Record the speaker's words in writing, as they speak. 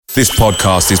This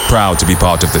podcast is proud to be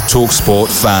part of the TalkSport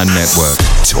Fan Network.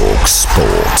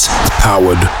 TalkSport.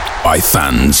 Powered by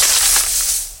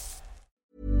fans.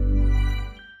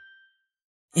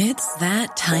 It's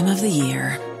that time of the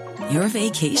year. Your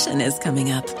vacation is coming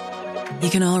up. You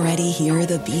can already hear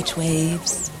the beach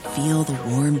waves, feel the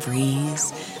warm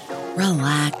breeze,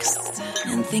 relax,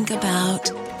 and think about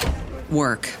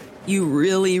work. You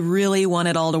really, really want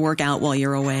it all to work out while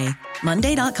you're away.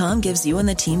 Monday.com gives you and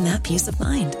the team that peace of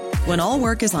mind. When all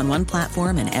work is on one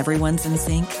platform and everyone's in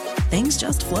sync, things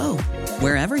just flow.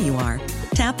 Wherever you are,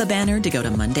 tap the banner to go to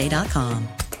Monday.com.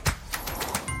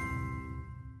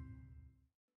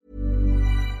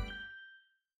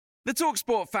 The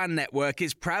TalkSport Fan Network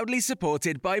is proudly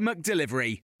supported by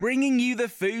McDelivery, bringing you the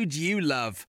food you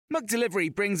love.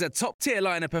 McDelivery brings a top-tier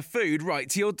lineup of food right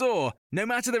to your door. No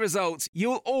matter the result,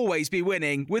 you'll always be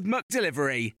winning with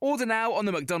McDelivery. Order now on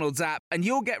the McDonald's app and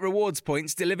you'll get rewards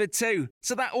points delivered too.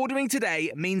 So that ordering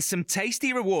today means some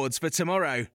tasty rewards for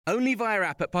tomorrow. Only via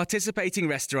app at participating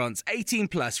restaurants. 18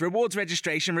 plus. Rewards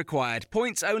registration required.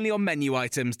 Points only on menu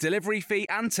items. Delivery fee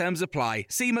and terms apply.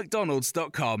 See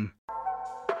mcdonalds.com.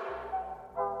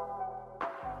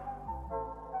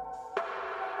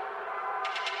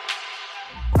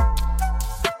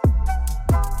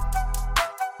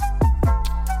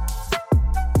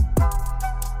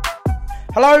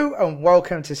 Hello and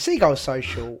welcome to Seagulls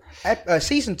Social,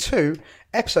 Season 2,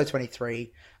 Episode 23.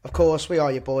 Of course, we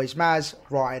are your boys, Maz,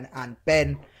 Ryan and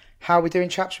Ben. How are we doing,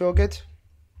 chaps? We all good?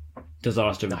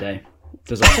 Disaster of a day.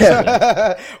 Disaster of a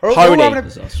day. We're all having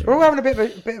a bit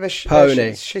of a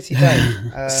shitty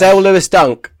day. Sell Lewis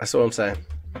Dunk, that's all I'm saying.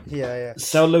 Yeah.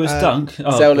 Sell Lewis Dunk?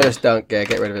 Oh, Sell Lewis Dunk, yeah,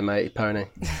 get rid of him, mate, pony.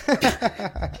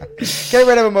 Get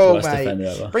rid of them all,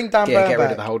 mate. Bring Dan Burn get back.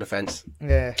 rid of the whole defence.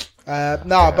 Yeah. I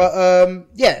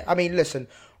mean, listen,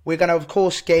 we're going to, of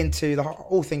course, get into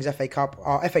all things FA Cup,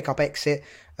 our FA Cup exit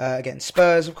against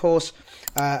Spurs, of course.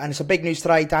 And it's a big news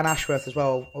today. Dan Ashworth as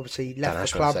well, obviously,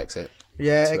 left the club. Exit.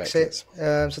 Yeah, exit.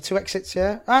 So 2 exits,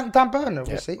 yeah. And Dan Burn,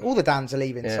 obviously. All the Dans are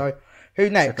leaving, so who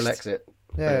next? Triple exit.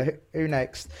 Yeah, who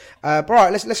next? But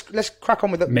right, let's crack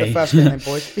on with the first game then,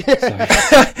 boys.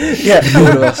 Yeah,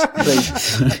 all of us, please.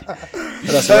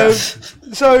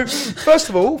 So first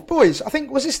of all, boys, I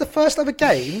think was this the first ever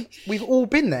game we've all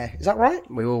been there? Is that right?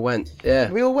 We all went, yeah.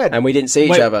 We all went, and we didn't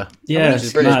see each other. Yeah, which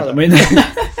is brilliant. I mean,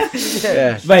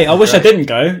 yeah. Mate, I wish I didn't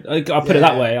go. I put it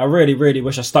that way. I really, really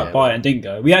wish I stuck by it and didn't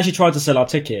go. We actually tried to sell our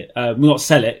ticket. Not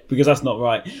sell it because that's not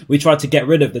right. We tried to get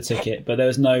rid of the ticket, but there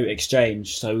was no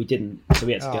exchange, so we didn't. So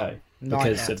we had to go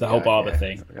because of the whole Barber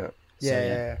thing.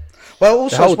 Yeah. Well,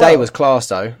 also the whole day was class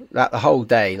though. The whole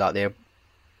day, like being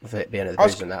at the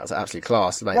division, that was absolutely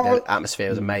class. Mate, the atmosphere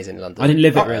was amazing in London. I didn't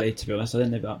live it really, to be honest. I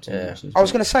didn't live it up to it. I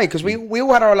was going to say, because we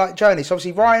all had our journey. So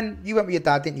obviously, Ryan, you went with your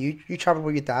dad, didn't you? You travelled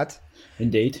with your dad.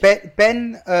 Indeed.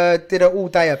 Ben did an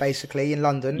all-dayer basically in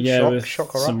London. Yeah, with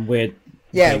shock, some weird...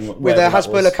 Yeah, with a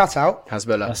Hasbulla cutout.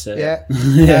 Hasbulla. That's it. Yeah.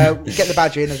 Get the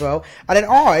badge in as well. And then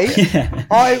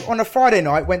I on a Friday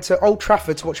night, went to Old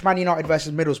Trafford to watch Man United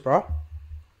versus Middlesbrough.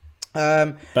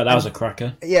 But that was a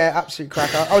cracker. Yeah, absolute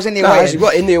cracker. I was in the away end.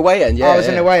 What, in the away end? Yeah, I was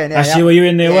in the away end. Yeah, actually, were you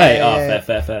in the away?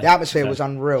 Fair. The atmosphere was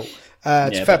unreal.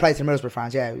 Fair play to the Middlesbrough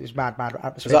fans. Yeah, it was mad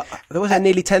atmosphere. There was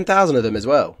nearly 10,000 of them as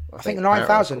well. I think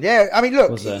 9,000. Yeah, I mean,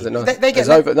 look, they get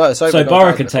over. No, it's over. So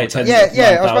Borough can take 10.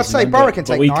 Yeah, I was about to say Borough can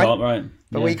take 9. We can't, right?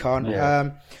 But we can't.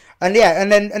 Yeah. And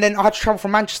then I had to travel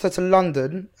from Manchester to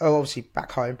London, obviously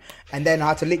back home, and then I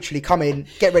had to literally come in,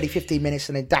 get ready 15 minutes,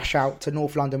 and then dash out to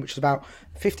North London, which is about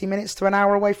 50 minutes to an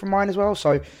hour away from mine as well.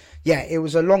 So, yeah, it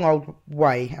was a long old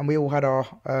way, and we all had our...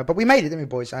 but we made it, didn't we,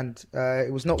 boys? And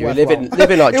it was not worthwhile.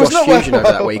 Living like Josh Fusion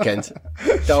over that weekend.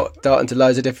 Darting to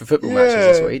loads of different football matches,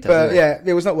 that's what he does, but yeah,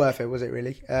 it was not worth it, was it,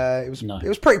 really? It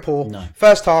was pretty poor. No.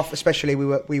 First half, especially,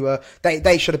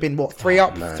 they should have been,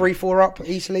 3-4 up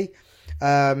easily.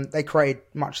 They created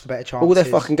much the better chances. All their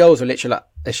fucking goals were literally like,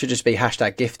 they should just be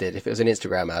 #gifted if it was an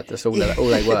Instagram ad. That's all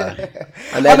they were.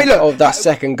 And then that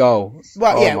second goal.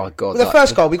 Well, my god! The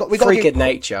first goal we got freaking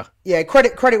nature. Yeah,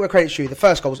 credit where credit's due. The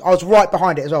first goal I was right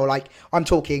behind it as well. Like I'm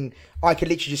talking, I could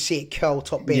literally just see it curl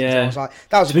top bins. Yeah. I was like,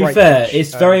 that was. To be fair,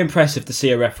 it's very impressive to see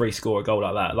a referee score a goal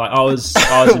like that. Like I was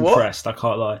impressed. I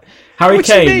can't lie. Harry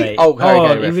Kane, mate. Harry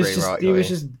Kane referee, he was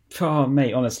just. Oh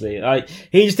mate, honestly,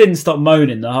 he just didn't stop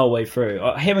moaning the whole way through.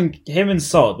 Him and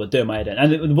Sod were doing my head in.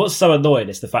 And what's so annoying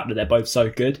is the fact that they're both so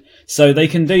good. So they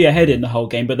can do your head in the whole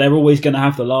game, but they're always going to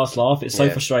have the last laugh. It's so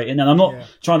frustrating. And I'm not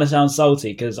trying to sound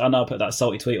salty because I know I put that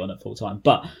salty tweet on it full time.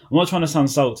 But I'm not trying to sound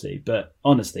salty. But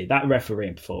honestly, that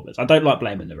refereeing performance, I don't like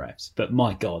blaming the refs, but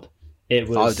my God, It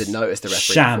was. I didn't notice the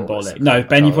referee. Shambolic. No,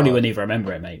 Ben, you probably wouldn't even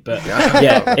remember it, mate. But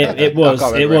yeah, it was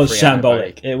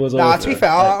shambolic. It was. To be fair,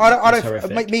 I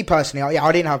don't. Me personally,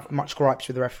 I didn't have much gripes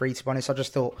with the referee. To be honest, I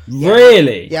just thought.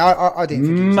 Really? Yeah, I didn't.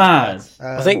 Think mad.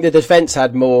 I think the defence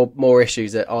had more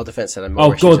issues. Our defence had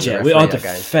more issues. Oh god, yeah, our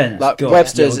defence. Like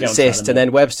Webster's assist and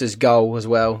then Webster's goal as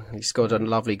well. He scored a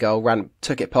lovely goal.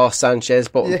 Took it past Sanchez,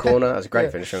 bottom corner. That was a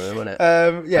great finish from him, wasn't it?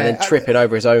 And then tripping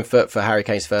over his own foot for Harry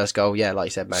Kane's first goal. Yeah, like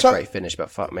you said, mate, great finish,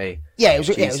 but fuck me. Yeah, it was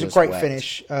a great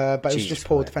finish, but it was just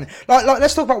poor defending. Like,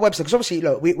 let's talk about Webster, because obviously,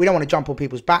 look, we don't want to jump on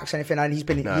people's backs or anything, and he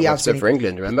has been for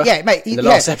England, remember? Yeah, mate. In the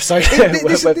last episode,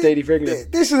 Webster for England.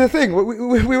 This is the thing.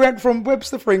 We went from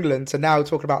Webster for England to now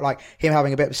talking about like him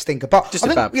having a bit of a stinker, but just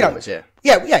a bad performance, yeah.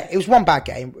 Yeah, it was one bad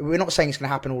game. We're not saying it's going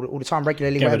to happen all the time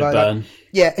regularly. Get rid of Burn.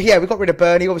 Yeah, we got rid of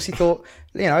Burn. He obviously thought,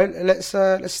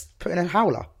 let's put in a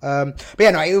howler. But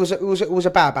yeah, no, it was a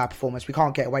bad performance. We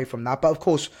can't get away from that. But of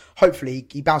course, hopefully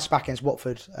he bounced back against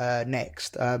Watford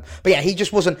next. But yeah, he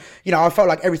just wasn't. I felt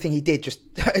like everything he did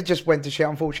just went to shit.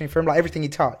 Unfortunately for him, like everything he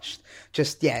touched,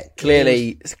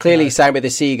 clearly, same with the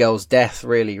Seagulls. Death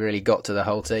really got to the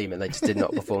whole team, and they just did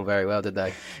not perform very well, did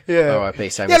they? Yeah. R.I.P.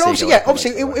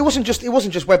 Obviously, it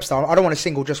wasn't just Webster. I don't want to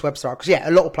single just Webster because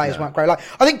a lot of players weren't great. Like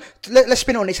I think let's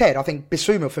spin it on its head. I think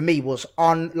Bissouma for me was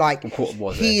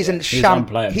he is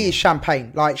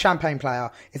champagne, like champagne player.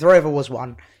 If there ever was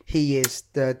one, he is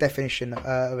the definition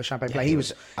of a champagne player.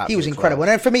 He was incredible.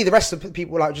 And then for me, the rest of the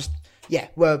people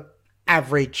were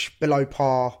average, below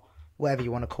par, whatever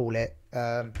you want to call it.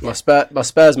 My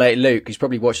Spurs mate Luke, he's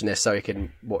probably watching this so he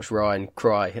can watch Ryan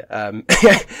cry. I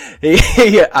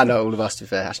know all of us, to be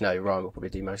fair. Actually, no, Ryan will probably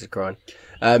do most of the crying.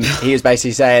 He was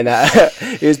basically saying that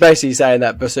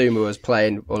Bissouma was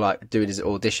playing or like doing his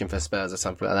audition for Spurs or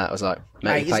something like that. I was like,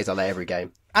 mate, he plays like that every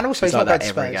game. And also, he's not like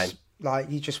that every game.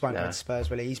 Like you just won't go to Spurs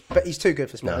really. He's too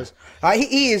good for Spurs. No.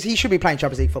 He should be playing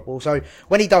Champions League football. So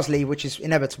when he does leave, which is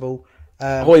inevitable,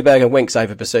 Højbjerg and Winks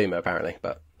over Bissouma apparently,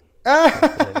 but.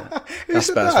 That's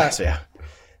Spurs fans, yeah.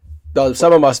 No,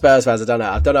 some of my Spurs fans,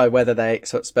 I don't know whether they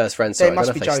Spurs friends. I don't know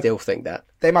if they still think that.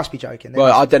 They must be joking.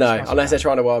 I don't know. Unless they're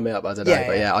trying to wild me up, I don't know.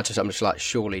 But I'm just like,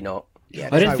 surely not. Yeah,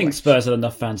 I didn't think Spurs had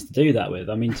enough fans to do that with.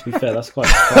 I mean, to be fair, that's quite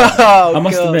I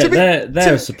must admit,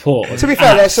 their support was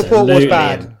their support was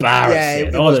bad.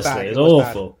 Embarrassing. Honestly, it was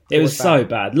awful. It was so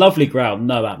bad. Lovely ground,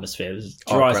 no atmosphere. It was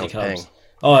dry as it comes.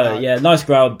 Nice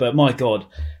ground, but my God.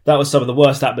 That was some of the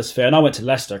worst atmosphere, and I went to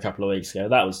Leicester a couple of weeks ago.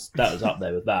 That was up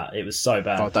there with that. It was so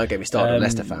bad. Oh, don't get me started on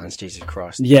Leicester fans, Jesus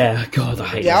Christ. Yeah, God, I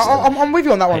hate Leicester. I'm with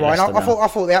you on that one, Ryan. I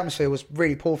thought the atmosphere was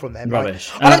really poor from them. Rubbish.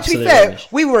 To be fair,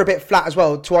 we were a bit flat as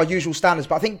well to our usual standards,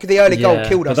 but I think the early goal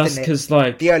killed us, didn't it? Because the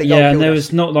early goal killed us. There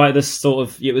was not like this sort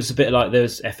of. It was a bit like there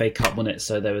was FA Cup, wasn't it?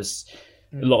 So there was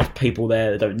a lot of people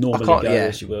there that don't normally go,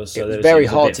 as you will. So it was very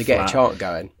hard to get a chant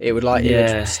going. It would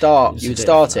you'd start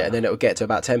it, and then it would get to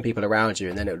about 10 people around you,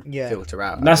 and then it would filter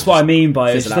out. And that's what I mean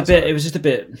by it was just a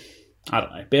bit. I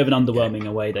don't know, bit of an underwhelming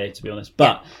away day, to be honest.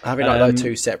 But having those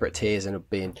two separate tiers and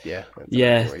being I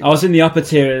was in the upper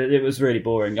tier. It was really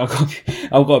boring. I've got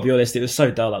to be honest. It was so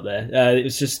dull up there. It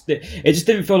was just it just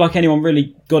didn't feel like anyone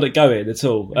really got it going at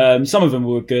all. Some of them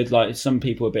were good. Like some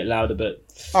people were a bit louder, but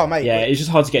it's just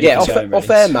hard to get it going. Off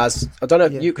air, Maz. I don't know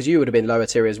if you, because you would have been lower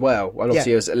tier as well. And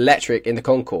obviously it was electric in the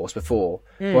concourse before.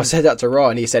 Well, I said that to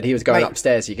Ryan. He said he was going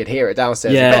upstairs. You could hear it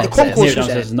downstairs. Yeah, the concourse was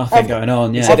there's nothing going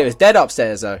on. Yeah, he said it was dead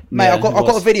upstairs though. Mate, I've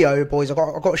got a video, boys. I've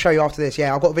got to show you after this.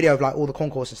 Yeah, I've got a video of like all the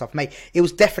concourse and stuff. Mate, it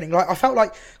was definitely like I felt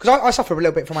like because I suffer a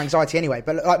little bit from anxiety anyway,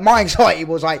 but like my anxiety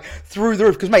was like through the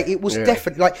roof because mate, it was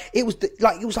definitely like it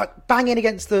was like banging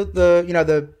against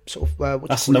the sort of.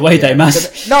 That's an away day,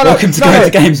 Mass. Welcome to going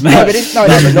to games, mate. This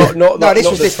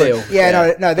was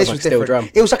different. This was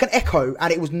different. It was like an echo,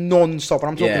 and it was non-stop. And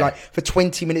I'm talking like for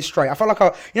 20 minutes straight. I felt like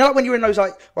like when you're in those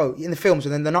in the films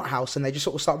and then the nut house and they just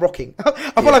sort of start rocking. I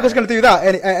felt like I was going to do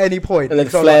that at any point. And then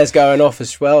flares going off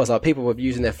as well. It's like people were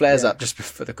using their flares up just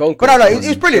for the concourse. But it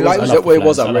was brilliant. It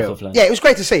was unreal. Yeah, it was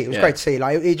great to see. It was great to see.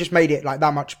 Like it just made it like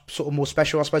that much sort of more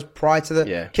special, I suppose, prior to the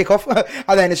kickoff.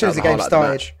 And then as soon as the game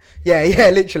started,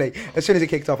 literally, as soon as it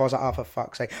kicked off, I was like, oh, for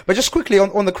fuck's sake. But just quickly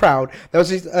on the crowd, there was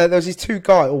these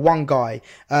one guy,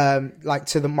 like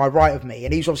to my right of me,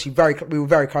 and he was obviously we were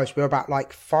very close. We were about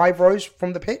like 5 rows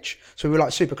from the pitch, so we were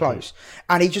like super close.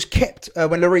 And he just kept,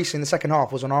 when Lloris in the second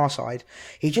half was on our side,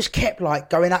 he just kept like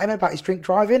going at him about his drink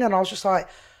driving, and I was just like,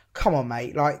 come on,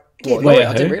 mate, like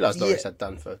I didn't realise Lloris had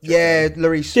done for.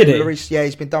 Lloris. Did he? Lloris,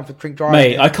 he's been done for drink driving.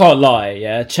 Mate, I can't lie.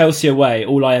 Yeah, Chelsea away.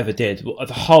 All I ever did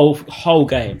the whole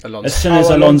game. Alonso. As soon as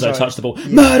Alonso touched the ball,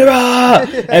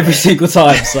 murderer every single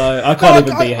time. So I can't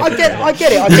even be here. I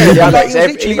get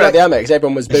it. Even at the Amex,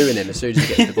 everyone was booing him as soon as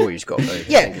he gets the ball. You just got to boo.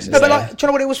 Yeah, but like, do you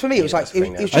know what it was for me? It was like it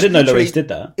was just I didn't know Lloris did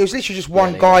that. It was literally just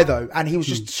one guy though, and he was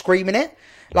just screaming it.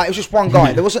 Like, it was just one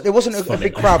guy. There wasn't a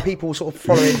big crowd of people sort of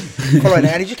following it,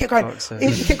 and he just kept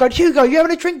going, Hugo, you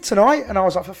having a drink tonight? And I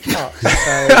was like, for fuck's sake.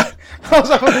 I was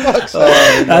like, for fuck's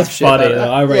sake. That's funny.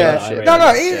 Though. I rate that.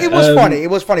 No, it was funny. It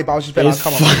was funny, but I was just a bit like,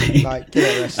 come on, like, give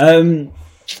it a rest.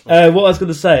 What I was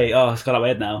going to say, it's got out of my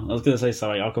head now. I was going to say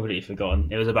something I've completely forgotten.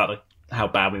 It was about how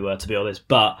bad we were, to be honest.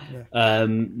 But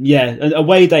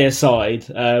away day aside,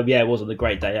 it wasn't a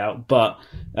great day out. But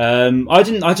I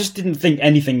just didn't think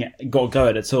anything got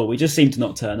going at all. We just seemed to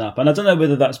not turn up, and I don't know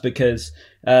whether that's because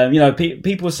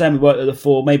people were saying we weren't at the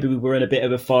 4. Maybe we were in a bit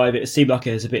of a 5. It seemed like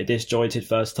it was a bit disjointed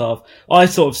first half. I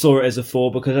sort of saw it as a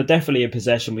 4 because I definitely in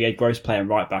possession. We had Gross playing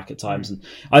right back at times, and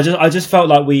I just felt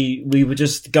like we were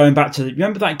just going back to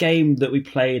remember that game that we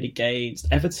played against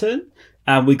Everton.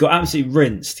 And we got absolutely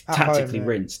rinsed, tactically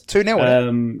rinsed.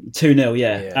 2-0. 2-0,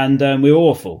 yeah. And we were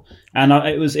awful. And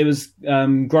it was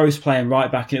Gross playing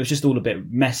right back, and it was just all a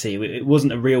bit messy. It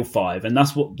wasn't a real 5, and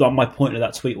that's what my point of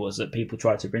that tweet was that people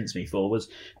tried to rinse me for, was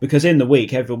because in the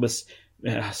week everyone was.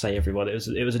 I say everyone. It was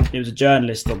a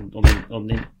journalist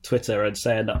on Twitter and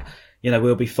saying that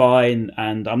we'll be fine,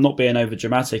 and I'm not being over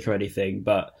dramatic or anything,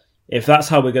 but. If that's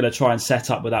how we're going to try and set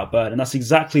up without Burn, and that's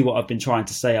exactly what I've been trying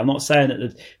to say. I'm not saying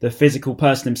that the physical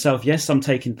person himself, yes, I'm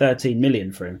taking 13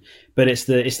 million for him, but it's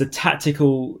the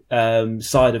tactical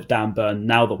side of Dan Burn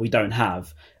now that we don't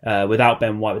have without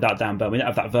Ben White, without Dan Burn. We don't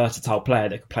have that versatile player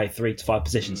that could play 3 to 5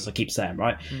 positions, as I keep saying,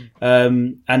 right?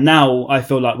 And now I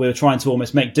feel like we were trying to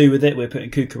almost make do with it. We were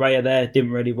putting Cucurella there,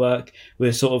 didn't really work. We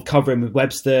were sort of covering with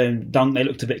Webster and Dunk. They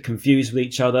looked a bit confused with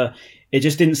each other. It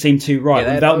just didn't seem too right.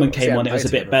 When Veltman came on, it was a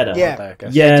bit better.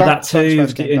 That too.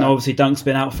 Obviously Dunk's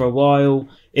been out for a while.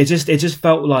 It just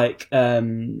felt like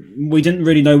we didn't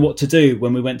really know what to do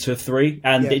when we went to a 3,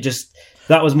 and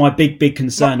that was my big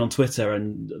concern on Twitter,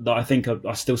 and that I think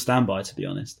I still stand by, to be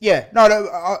honest. Yeah, no,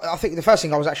 I think the first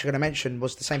thing I was actually going to mention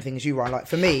was the same thing as you, Ryan. Like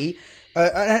for me,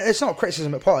 and it's not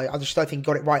criticism at Potter. I just don't think he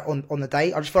got it right on the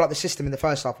day. I just feel like the system in the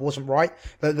first half wasn't right.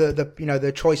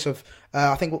 The choice of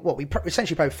I think we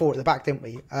essentially played 4 at the back, didn't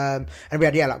we? And we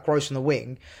had like Gross on the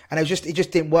wing, and it just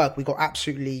didn't work. We got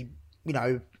absolutely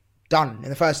done in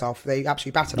the first half. They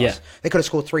absolutely battered us. They could have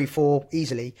scored 3-4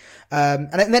 easily.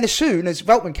 And then as soon as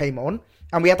Veltman came on,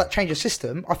 and we had that change of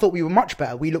system, I thought we were much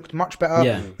better. We looked much better.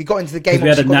 Yeah. We got into the game. We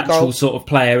had a natural sort of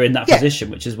player in that position,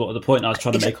 which is what the point I was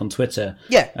trying to make on Twitter.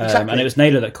 Yeah, exactly. And it was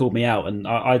Naylor that called me out, and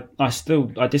I still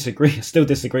disagree. I still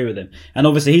disagree with him. And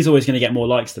obviously, he's always going to get more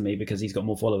likes than me because he's got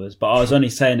more followers. But I was only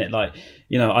saying it like,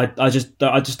 I just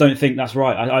don't think that's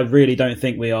right. I really don't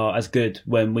think we are as good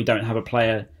when we don't have a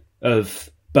player of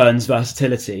Burns'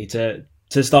 versatility to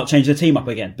start changing the team up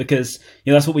again, because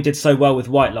that's what we did so well with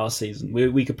White last season.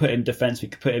 We could put him defence, we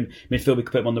could put him midfield, we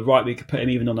could put him on the right, we could put him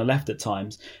even on the left at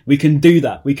times. We can do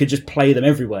that. We could just play them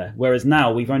everywhere. Whereas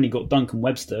now we've only got Duncan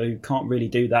Webster, who can't really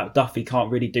do that. Duffy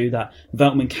can't really do that.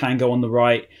 Veltman can go on the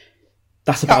right.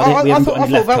 That's about it. We haven't got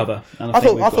any left cover. I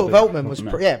thought Veltman was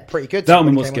pretty good.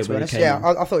 Veltman was good when he came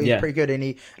on. I thought he was pretty good, and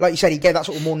he, like you said, he gave that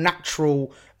sort of more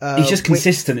natural. He's just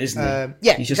consistent, isn't he?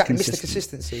 Yeah, he's exactly. Mr.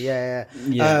 Consistency. Yeah.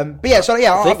 I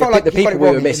felt like the people we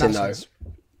were missing though.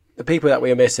 The people that we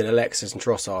were missing, Alexis and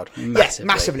Trossard,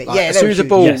 massively. As soon as the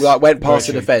ball went past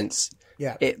the defence,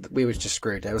 we was just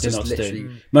screwed. It was just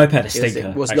literally Moped stinker.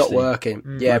 It was not working.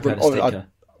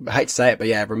 I hate to say it, but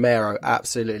Romero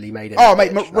absolutely made it. Oh,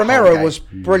 mate, Romero was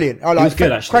brilliant. He was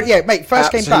good, actually. Yeah, mate,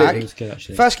 first came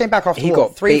back after he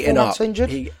got 3-4 months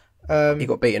injured. He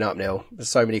got beaten up, Neil. There's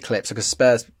so many clips. Because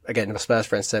Spurs, again, my Spurs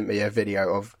friend sent me a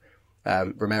video of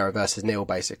Romero versus Neil,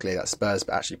 basically, that Spurs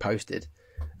actually posted.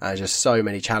 And just so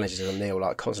many challenges on Neil,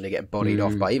 like constantly getting bodied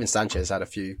off by. Even Sanchez had a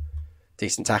few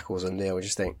decent tackles on Neil. I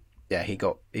just think, he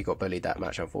got bullied that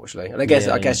match, unfortunately. And I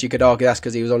guess you could argue that's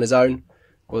because he was on his own.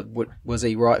 Was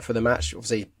he right for the match?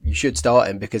 Obviously, you should start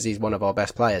him because he's one of our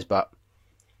best players. But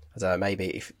I don't know,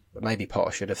 maybe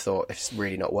Potter should have thought, if it's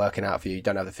really not working out for you, you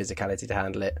don't have the physicality to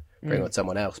handle it, bring on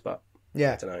someone else. But I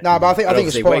don't know. No, but I think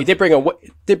it's he did bring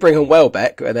on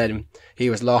Welbeck, and then he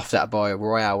was laughed at by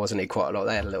Royale, wasn't he? Quite a lot.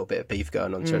 They had a little bit of beef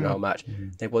going on during the whole match.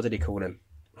 What did he call him?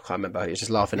 can't remember. He was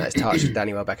just laughing at his touch.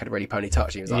 Danny Welbeck had a really pony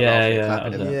touch. He was like Yeah, laughing yeah,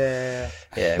 and clapping.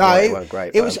 Yeah. No, it wasn't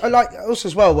great. It was like also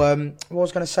as well. What I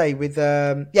was going to say with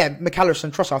McAllister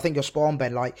and Trossard, I think you're spot on,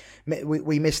 Ben. Like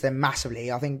we missed them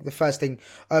massively. I think the first thing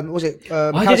was it.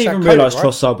 I didn't even realise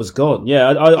Trossard was gone. Yeah,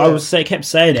 I kept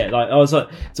saying it. Like I was like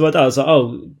to my dad, I was like,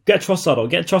 "Oh, get Trossard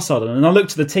on." And I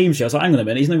looked at the team sheet. I was like, "Hang on a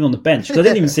minute, he's not even on the bench." Because I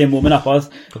didn't even see him warming up.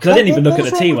 Because I didn't even look at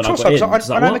the team when I got in.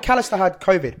 I know McAllister had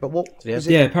COVID, but what?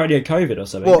 Yeah, apparently he had COVID or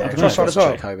something. What, Trossard as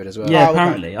well? COVID as well. Yeah,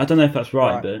 apparently. I don't know if that's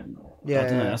right, but yeah, I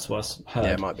don't know. That's what I heard.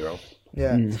 Yeah, it might be wrong.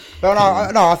 Yeah, but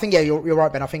I think you're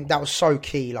right, Ben. I think that was so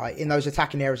key, like in those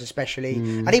attacking areas, especially,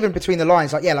 and even between the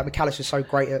lines. Like McAllister's so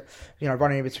great at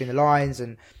running in between the lines,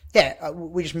 and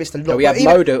we just missed a lot. Yeah, we had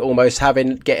Moda almost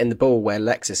getting the ball where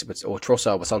Lexus or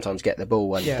Trossard would sometimes get the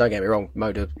ball. And don't get me wrong,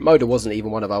 Moda wasn't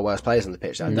even one of our worst players on the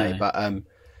pitch that day, but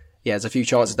there's a few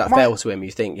chances that fell to him.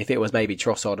 You think if it was maybe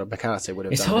Trossard or McAllister would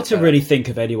have. It's hard to really think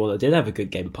of anyone that did have a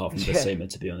good game apart from Basuma,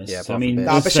 to be honest. Yeah, I mean,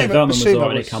 Dartman was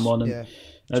already come on and.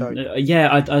 I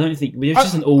don't think it was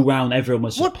just an all-round. Everyone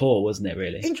was just poor, wasn't it?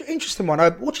 Really interesting one.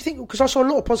 What do you think? Because I saw a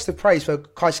lot of positive praise for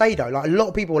Caicedo. Like a lot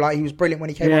of people were like he was brilliant when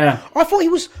he came on. I thought he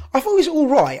was all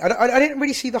right. I didn't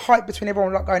really see the hype between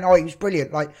everyone like going, "Oh, he was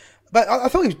brilliant." Like, but I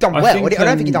thought he was done well. I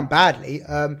don't think he done badly.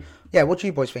 What do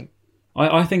you boys think?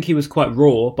 I think he was quite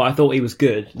raw, but I thought he was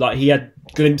good. Like he had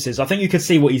glimpses. I think you could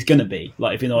see what he's going to be.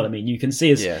 Like if you know what I mean, you can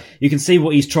see you can see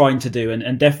what he's trying to do,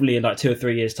 and definitely in like 2 or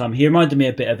 3 years' time, he reminded me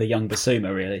a bit of a young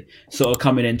Basuma, really, sort of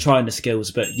coming in, trying the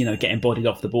skills, but getting bodied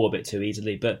off the ball a bit too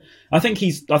easily. But I think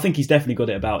he's definitely got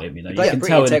it about him. You can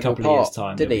tell in a couple of years'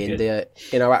 time, didn't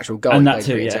he? In our actual goal, and that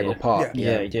too, integral part.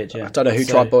 Yeah, he did. Yeah. I don't know who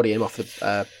tried bodying him off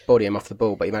the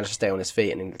ball, but he managed to stay on his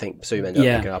feet, and I think Basuma ended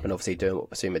up picking up and obviously doing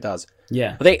what Basuma does.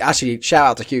 Yeah, I think actually shout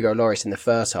out to Hugo Lloris in the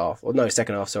first half, or no,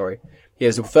 second half. Sorry. He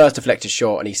was the first deflected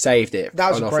shot and he saved it.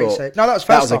 That was a great save. No, that was first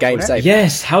half. That was a game save.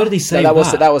 Yes, how did he save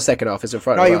that? That was second half. It's in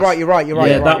front of us. No, you're right.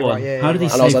 Yeah, that one. How did he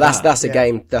save that? And I was like, that's a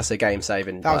game. That's a game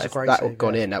saving. That was a great save. That had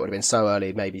gone in, that would have been so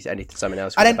early. Maybe something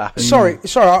else would have happened. Sorry.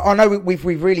 I know we've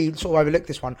really sort of overlooked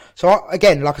this one. So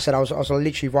again, like I said, I was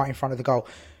literally right in front of the goal.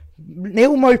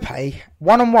 Neil Maupay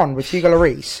 1-on-1 with Hugo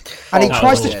Lloris, and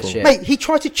he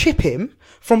tried to chip him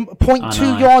from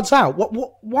 0.2 yards out.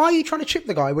 Why are you trying to chip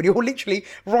the guy when you're literally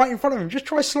right in front of him? Just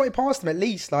try to slot it past him at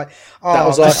least. Like that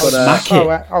was like back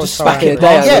in the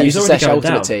day. I used to sesh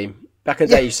Ultimate Team. Back in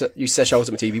the day, you used to sesh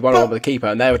Ultimate Team. You 1-on-1 with the keeper,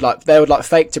 and they would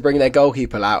fake to bring their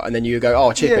goalkeeper out, and then you go,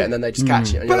 "Oh, chip it," and then they just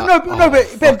catch it.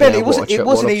 But Ben, it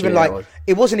wasn't even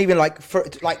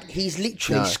like he's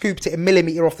literally scooped it a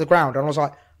millimetre off the ground, and I was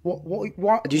like.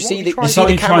 What? Do you see the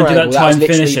camera angle? That was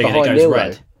literally behind Neil.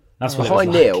 Red. That's what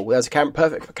behind Neil. There was a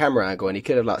perfect camera angle, and he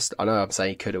could have I know I'm saying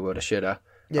he could have, would have, should have.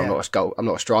 Yeah. I'm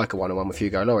not a striker 1-on-1 with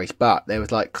Hugo Lloris, but there was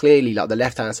clearly the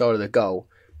left hand side of the goal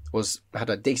had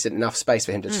a decent enough space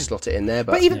for him to just slot it in there.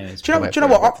 But even do you know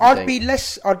what? I'd be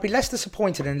less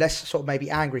disappointed and less sort of maybe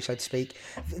angry, so to speak,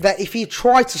 that if he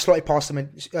tried to slot it past him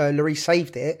and Lloris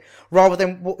saved it rather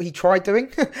than what he tried doing.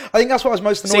 I think that's what I was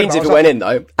most annoyed about. Scenes if it went in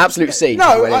though, absolute scenes.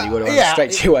 No, if it went in, you would have gone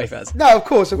straight to your fans. No, of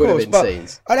course, but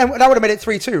scenes. And that would have made it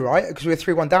 3-2, right? Because we were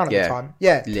 3-1 down at the time.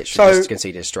 Yeah, literally just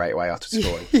conceded straight away after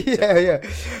scoring. Yeah.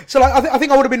 So I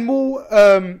think I would have been more,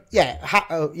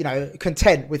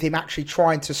 content with him actually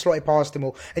trying to slot it past him,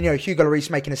 or Hugo Lloris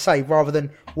making a save rather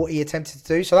than what he attempted to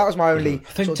do. So that was my only. I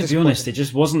think, to be honest, it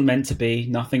just wasn't meant to be.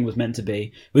 Nothing was meant to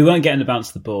be. We weren't getting the bounce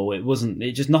of the ball. It wasn't.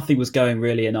 It just nothing was going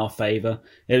really in our favour.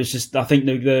 It was just. I think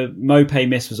the Maupay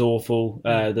miss was awful.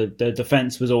 The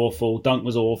defence was awful. Dunk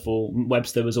was awful.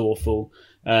 Webster was awful.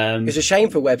 It's a shame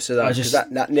for Webster though, because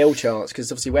that nil chance.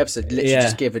 Because obviously Webster literally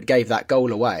just gave that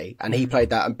goal away, and he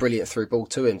played that brilliant through ball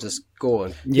to him to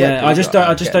score. I just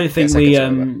don't think we.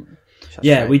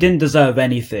 We didn't deserve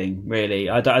anything really.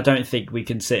 I don't think we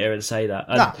can sit here and say that.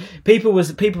 And people were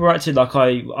acting like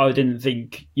I didn't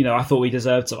think. I thought we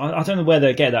deserved to. I don't know where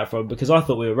they get that from, because I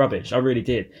thought we were rubbish. I really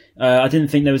did. I didn't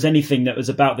think there was anything that was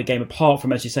about the game apart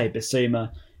from, as you say,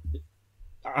 Basuma.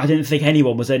 I didn't think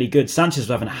anyone was any good. Sanchez was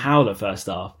having a howler first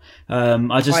half.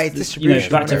 Back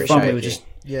to front we were just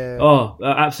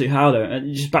absolute howler,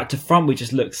 and just back to front we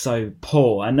just looked so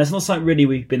poor. And there's not something really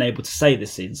we've been able to say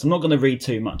this season, so I'm not going to read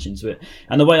too much into it.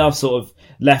 And the way I've sort of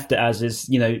left it as is,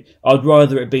 I'd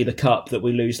rather it be the cup that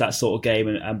we lose that sort of game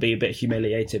and be a bit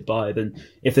humiliated by, than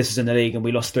if this was in the league and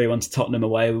we lost 3-1 to Tottenham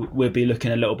away, we'd be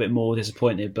looking a little bit more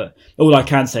disappointed. But all I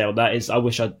can say on that is I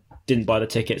wish I'd didn't buy the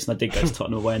tickets and I did go to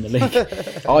Tottenham away in the league.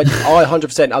 I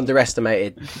 100%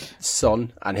 underestimated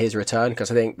Son and his return, because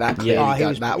I think that clearly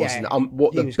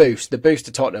the boost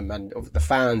to Tottenham and of the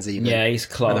fans even. Yeah, he's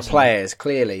class. And the players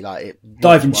clearly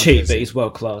diving cheap, but he's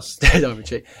world class. Diving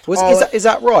cheap. Is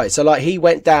that right? So he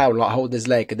went down holding his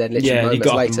leg, and then literally moments he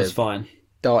got later up and was fine.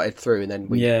 Darted through, and then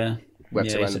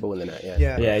wrapped around the ball in the net.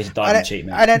 Yeah, he's diving cheap,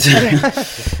 man.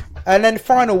 And then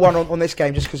final one on this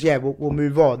game, just because we'll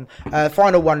move on.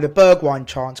 Final one, the Bergwijn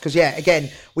chance, because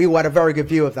again we all had a very good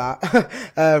view of that.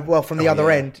 From the other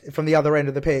end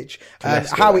of the pitch.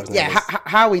 How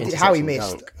he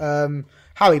missed.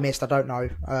 How he missed, I don't know.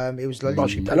 It was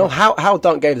literally. I know how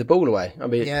Dunk gave the ball away. I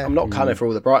mean, I'm not coming for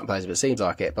all the Brighton players, but it seems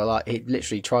like it. But he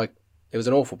literally tried. It was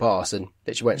an awful pass, and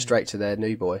literally went straight to their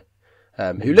new boy,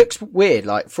 who looks weird.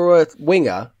 For a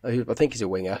winger, who I think he's a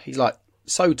winger, he's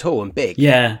so tall and big.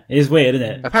 Yeah, it is weird, isn't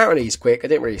it? Apparently he's quick. I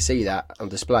didn't really see that on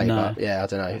display, but I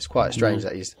don't know. It's quite strange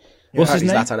that he's. What's his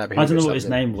name? I don't know what his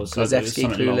name was. Kulevsky.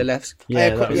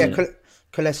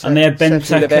 And they had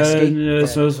Benteke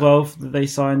as well. They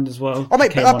signed as well. Oh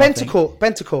mate, Bentancur.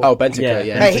 Oh, Bentancur,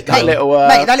 yeah. Mate, that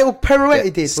little pirouette he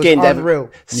did was unreal.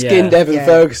 Skinned Evan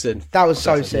Ferguson. That was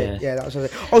so sick. Yeah, that was so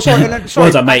sick. Oh, sorry.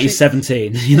 Well done, mate. He's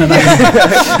 17. You know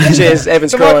Cheers,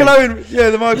 Evan's the Michael Owen. Yeah,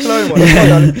 the Michael Owen one.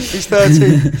 He's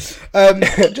 13.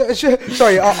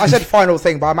 Sorry, I said final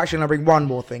thing, but I'm actually going to bring one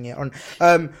more thing here on.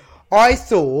 I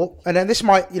thought, and then this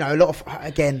might, a lot of,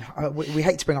 again, we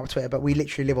hate to bring up Twitter, but we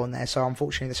literally live on there, so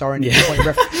unfortunately, it's our only point of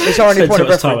reference.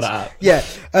 Yeah.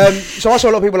 So I saw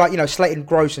a lot of people slating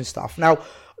Gross and stuff. Now,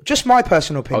 just my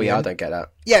personal opinion. Oh, yeah, I don't get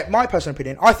that. Yeah, my personal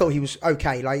opinion, I thought he was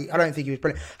okay. I don't think he was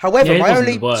brilliant. However, my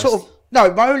only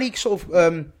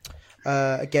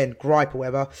again, gripe or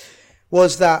whatever,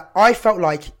 was that I felt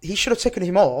like he should have taken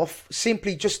him off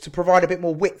simply just to provide a bit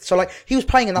more width. So he was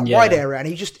playing in that wide area, and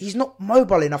he's not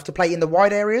mobile enough to play in the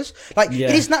wide areas. In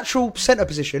his natural centre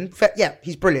position,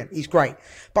 he's brilliant, he's great.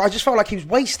 But I just felt like he was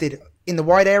wasted in the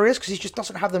wide areas because he just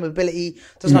doesn't have the mobility,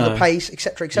 doesn't have the pace,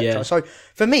 etc., etc. Yeah. So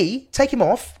for me, take him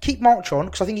off, keep March on,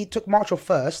 because I think he took March off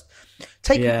first.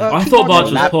 I thought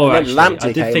March was poor, actually.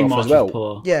 I did think March was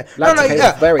poor. Yeah. Lamptey came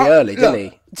off very early, didn't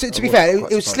he? To be fair,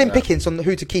 it was slim pickings on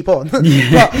who to keep on. But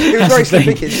it was very slim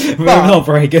pickings. We're not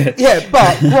very good. Yeah,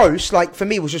 but Gross, for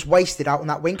me, was just wasted out on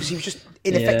that wing because he was just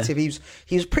ineffective. He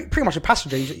was pretty much a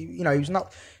passenger. He was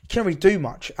not. He couldn't really do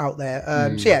much out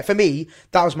there. So for me,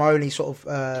 that was my only sort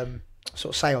of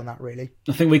say on that. Really,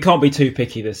 I think we can't be too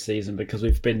picky this season because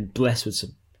we've been blessed with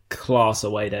some class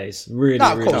away days, really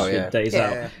good days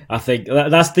out. I think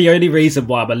that's the only reason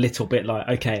why I'm a little bit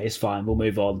okay, it's fine, we'll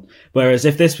move on. Whereas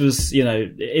if this was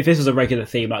a regular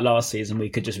theme like last season, we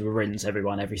could just rinse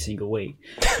everyone every single week.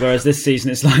 Whereas this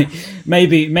season it's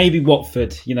maybe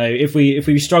Watford, if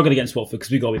we struggle against Watford,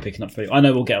 because we've got to be picking up 3. I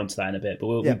know we'll get onto that in a bit, but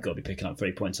we've got to be picking up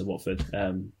 3 points at Watford.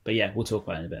 But we'll talk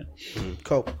about it in a bit.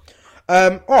 Cool.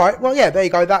 All right. Well, there you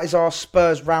go. That is our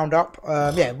Spurs roundup.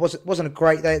 It wasn't a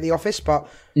great day at the office, but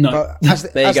there you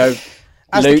go.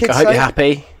 Luke, I hope you're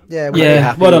happy. Yeah.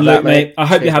 Well done, Luke, mate. I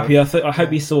hope you're happy. I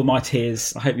hope you saw my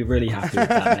tears. I hope you're really happy with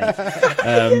that,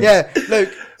 mate. Luke.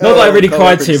 Not that I really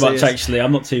cried too much, actually.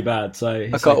 I'm not too bad, so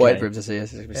I can't wait for him to see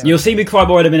us. You'll see me cry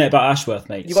more in a minute about Ashworth,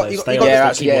 mate.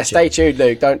 Stay tuned,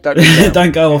 Luke. Don't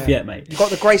don't go off yet, mate. You've got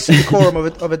the grace and decorum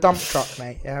of a dump truck,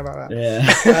 mate. Yeah, how about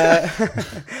that? Yeah.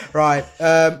 Right.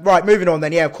 Moving on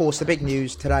then. Yeah, of course, the big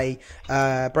news today,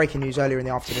 breaking news earlier in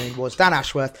the afternoon, was Dan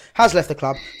Ashworth has left the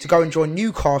club to go and join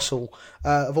Newcastle,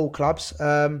 of all clubs.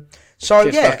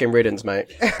 Just fucking riddance, mate.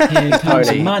 Tony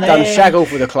done shaggle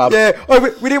for the club. Yeah,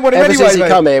 we didn't want him anyway. Ever since he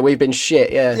come here, we've been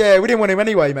shit. Yeah, we didn't want him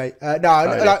anyway, mate.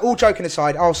 All joking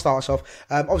aside, I'll start us off.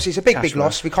 Obviously, it's a big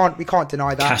loss. We can't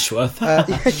deny that. Cashworth.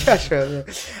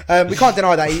 Cashworth. Yeah. We can't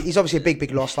deny that. He's obviously a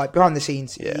big loss. Behind the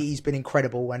scenes, he's been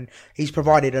incredible and he's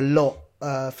provided a lot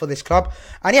for this club.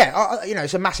 And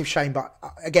it's a massive shame. But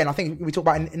again, I think we talk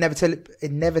about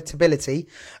inevitability,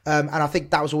 and I think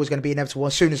that was always going to be inevitable.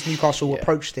 As soon as Newcastle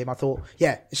approached him, I thought,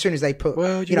 as soon as they put,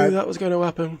 you knew that was going to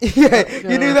happen.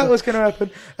 You knew that was going to happen.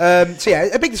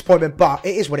 A big disappointment, but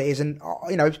it is what it is. And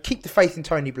keep the faith in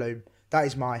Tony Bloom. That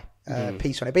is my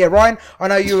piece on it. But Ryan, I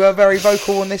know you were very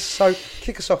vocal on this, so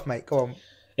kick us off, mate. Go on.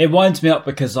 It winds me up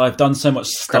because I've done so much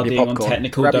studying on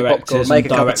technical directors. Make a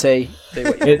cup of tea.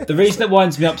 The reason it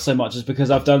winds me up so much is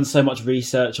because I've done so much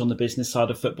research on the business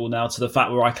side of football now, to the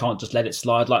fact where I can't just let it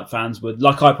slide like fans would,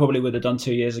 like I probably would have done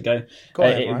 2 years ago.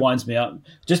 It winds me up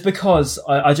just because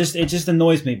it just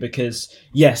annoys me because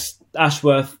yes,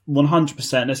 Ashworth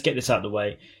 100%. Let's get this out of the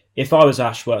way. if I was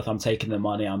Ashworth, I'm taking the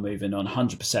money, I'm moving on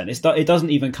 100%. It doesn't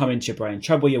even come into your brain.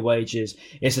 Treble your wages.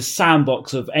 It's a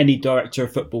sandbox of any director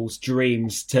of football's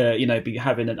dreams to, be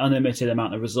having an unlimited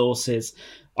amount of resources.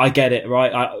 I get it,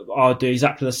 right? I'll do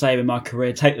exactly the same in my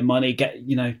career. Take the money,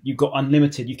 you've got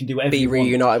unlimited. You can do whatever you want.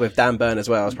 Be reunited with Dan Burn as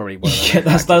well. That's probably one of them.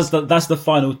 Yeah, that's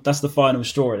the final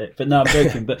straw in it. But no, I'm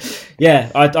joking. But yeah,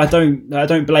 I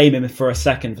don't blame him for a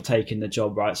second for taking the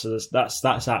job, right? So that's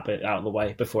that bit out of the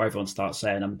way before everyone starts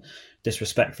saying I'm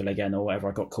disrespectful again or whatever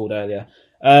I got called earlier.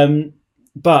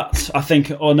 But I think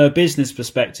on a business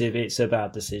perspective, it's a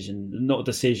bad decision. Not a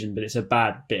decision, but it's a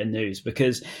bad bit of news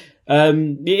because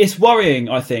it's worrying,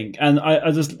 I think. And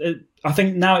I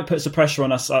think now it puts the pressure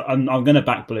on us. I'm going to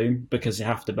back Bloom because you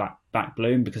have to back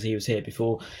Bloom because he was here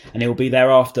before and he'll be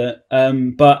there after.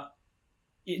 But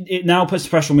it now puts the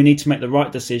pressure on. We need to make the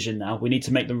right decision now. We need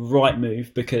to make the right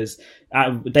move because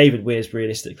David Weir's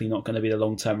realistically not going to be the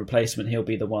long-term replacement. He'll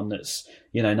be the one that's,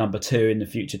 number 2 in the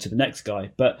future to the next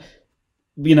guy. But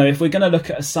if we're going to look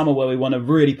at a summer where we want to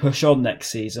really push on next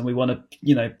season, we want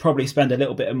to, probably spend a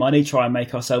little bit of money, try and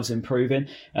make ourselves improving.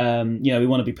 We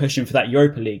want to be pushing for that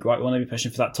Europa League, right? We want to be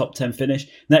pushing for that top 10 finish.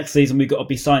 Next season, we've got to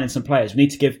be signing some players. We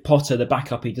need to give Potter the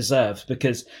backup he deserves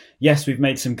because, yes, we've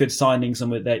made some good signings and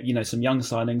with some young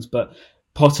signings, but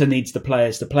Potter needs the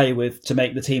players to play with to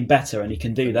make the team better, and he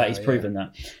can do that. He's proven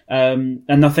that.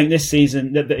 And I think this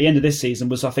season, at the end of this season,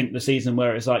 was the season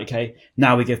where it's like, okay,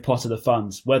 now we give Potter the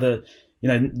funds. Whether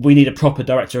we need a proper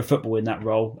director of football in that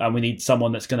role, and we need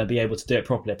someone that's going to be able to do it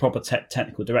properly, a proper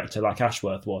technical director like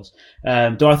Ashworth was.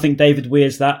 Do I think David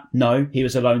Weir's that? No, he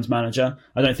was a loans manager.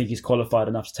 I don't think he's qualified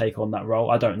enough to take on that role.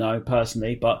 I don't know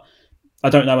personally, but I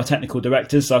don't know a technical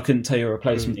director, so I couldn't tell you a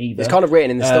replacement either. It's kind of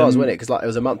written in the stars, wasn't it? Because it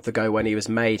was a month ago when he was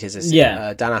made his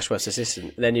Dan Ashworth's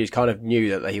assistant. Then you kind of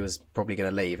knew that he was probably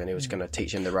going to leave and he was going to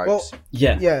teach him the ropes. Well,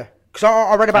 yeah. Because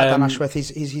I read about Dan Ashworth.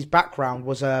 His background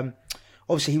was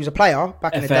obviously he was a player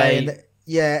back in the day,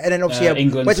 and then obviously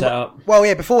England set up.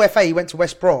 Before FA he went to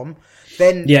West Brom.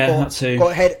 Then got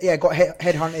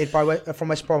headhunted from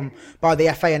West Brom by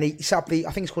the FA, and he set up I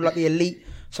think it's called like the elite,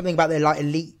 something about their like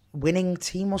elite winning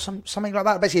team or something like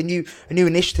that. Basically a new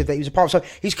initiative that he was a part of. So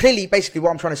he's clearly, basically what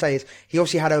I'm trying to say is he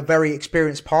obviously had a very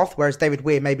experienced path, whereas David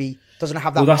Weir maybe doesn't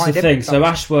have that. Well, that's the thing. So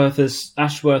Ashworth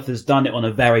has done it on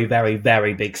a very, very,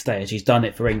 very big stage. He's done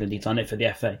it for England. He's done it for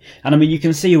the FA. And I mean, you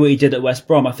can see what he did at West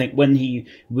Brom. I think when he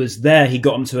was there, he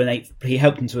got him to he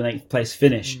helped him to an 8th place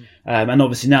finish. And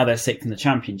obviously now they're 6th in the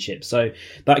Championship. So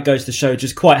that goes to show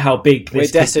just quite how big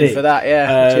this we're destined for that.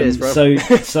 Yeah. Cheers, bro.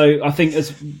 So I think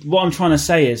what I'm trying to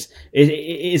say is it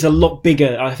is a lot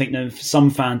bigger, I think, than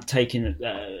some fan taking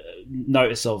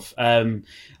notice of.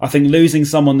 I think losing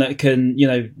someone that can,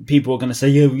 people are going to say,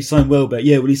 yeah, we signed Welbeck,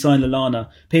 yeah, well, he signed Lallana.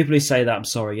 People who say that, I'm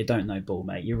sorry, you don't know ball,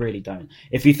 mate. You really don't.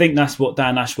 If you think that's what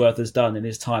Dan Ashworth has done in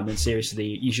his time, then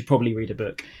seriously, you should probably read a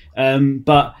book.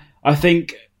 But I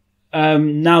think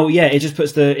now, it just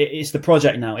puts it's the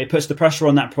project now. It puts the pressure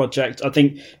on that project. I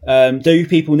think, do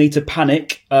people need to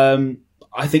panic?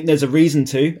 I think there's a reason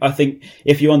to. I think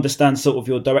if you understand sort of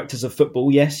your directors of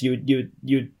football, yes,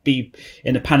 you'd be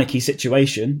in a panicky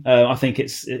situation. I think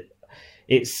it's.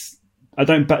 I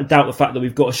don't doubt the fact that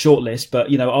we've got a short list,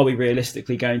 but are we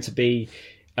realistically going to be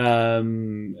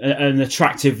an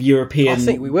attractive European? I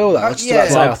think we will. Though. I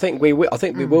think we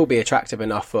will be attractive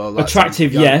enough for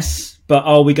attractive. Yes, but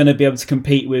are we going to be able to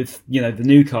compete with the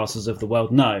Newcastles of the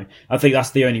world? No, I think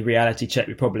that's the only reality check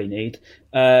we probably need.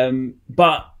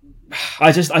 But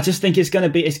I just think it's going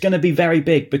to be very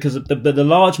big because of the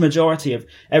large majority of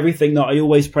everything that I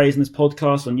always praise in this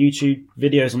podcast, on YouTube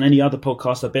videos, on any other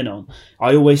podcast I've been on.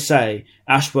 I always say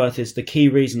Ashworth is the key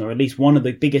reason, or at least one of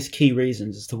the biggest key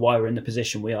reasons as to why we're in the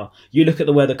position we are. You look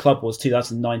at where the club was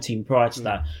 2019 prior to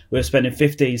that. We were spending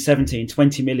 15, 17,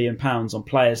 20 million pounds on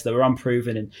players that were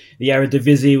unproven in the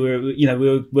Eredivisie.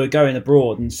 We were going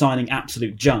abroad and signing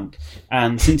absolute junk.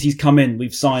 And since he's come in,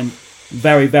 we've signed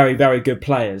very, very, very good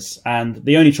players. And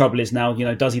the only trouble is now,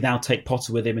 does he now take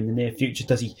Potter with him in the near future?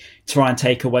 Does he try and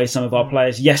take away some of our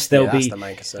players? Yes, there'll be what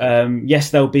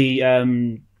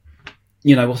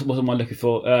am I looking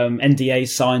for? NDAs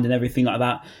signed and everything like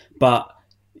that. But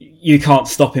you can't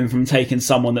stop him from taking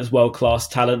someone that's world-class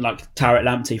talent, like Tariq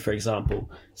Lamptey, for example.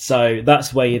 So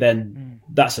that's where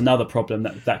that's another problem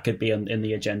that could be in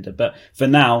the agenda. But for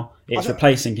now, it's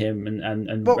replacing him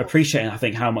and appreciating, I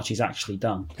think, how much he's actually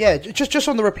done. Yeah, just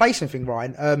on the replacing thing,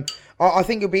 Ryan, I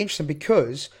think it'll be interesting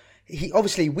because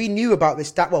we knew about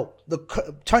this.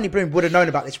 Tony Bloom would have known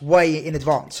about this way in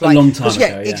advance, a long time ago.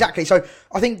 Yeah, exactly. So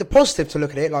I think the positive to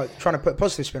look at it, like trying to put a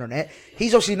positive spin on it,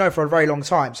 he's obviously known for a very long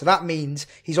time. So that means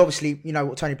he's obviously,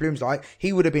 what Tony Bloom's like.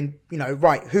 He would have been,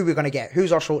 right, who we're going to get,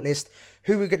 who's our shortlist,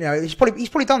 who we're going to, he's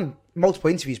probably done multiple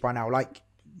interviews by now, like.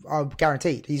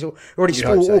 Guaranteed. He's already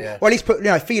or at least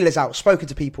put feelers out, spoken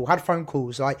to people, had phone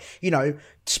calls,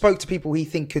 spoke to people he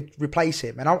think could replace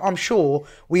him. And I'm sure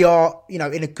we are, in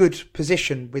a good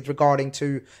position with regarding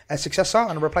to a successor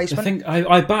and a replacement. I think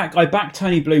I back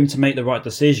Tony Bloom to make the right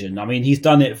decision. I mean, he's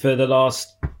done it for the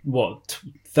last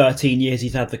 13 years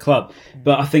he's had the club.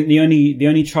 But I think the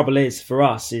only trouble is for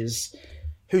us is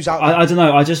who's out there? I don't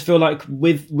know. I just feel like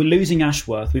we're losing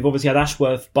Ashworth. We've obviously had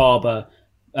Ashworth, Barber,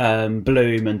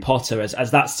 Bloom and Potter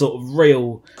as that sort of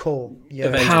real core,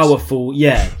 real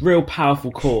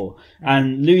powerful core.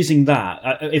 And losing that,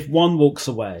 if one walks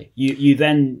away, you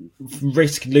then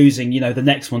risk losing, the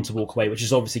next one to walk away, which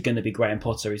is obviously going to be Graham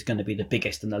Potter. He's going to be the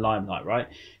biggest in the limelight, right?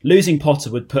 Losing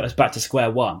Potter would put us back to square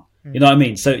one. You know what I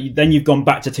mean? So then you've gone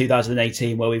back to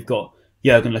 2018 where we've got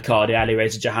Jurgen Locardi, Ali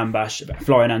Reza Jahanbash,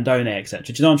 Florian Andone, etc.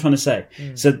 Do you know what I'm trying to say?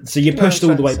 So you're pushed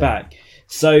all the way back.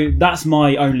 So that's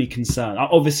my only concern.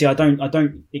 Obviously, I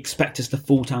don't expect us to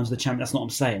fall down to the champion. That's not what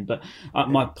I'm saying. But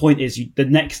my point is, the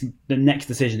next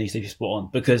decision needs to be spot on,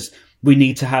 because we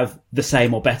need to have the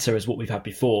same or better as what we've had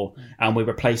before, and we're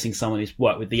replacing someone who's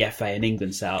worked with the FA and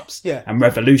England setups and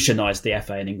revolutionised the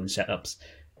FA and England setups.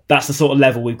 That's the sort of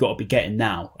level we've got to be getting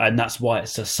now, and that's why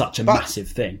it's just such a massive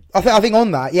thing. I think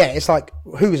on that, it's like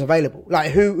who is available,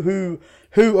 like who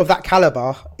of that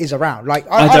caliber is around.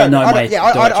 Like I don't know. I don't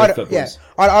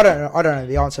know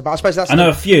the answer, but I suppose I know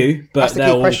a few, but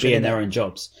they'll all be in their own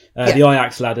jobs. The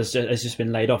Ajax lad has just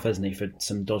been laid off, hasn't he, for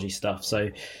some dodgy stuff? So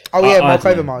Mark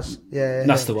Overmars.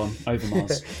 That's the one,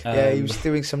 Overmars. He was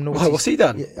doing some naughty. What's he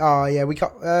done? We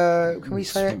can't. Can we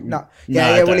say it? No.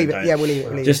 We'll leave it. We'll leave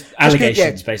it. Just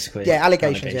allegations, basically. Yeah,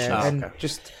 allegations. And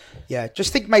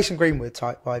just think Mason Greenwood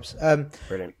type vibes.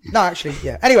 Brilliant. No, actually,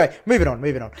 Anyway, moving on.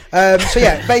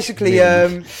 Basically,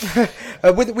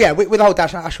 with the whole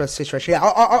Ashworth situation,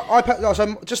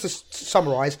 so just to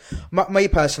summarise, me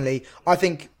personally, I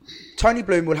think Tony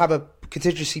Bloom will have a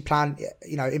contingency plan,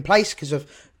 in place because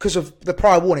of the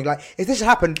prior warning. Like, if this had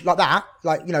happened like that,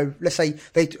 let's say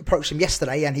they approached him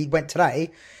yesterday and he went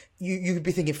today, you could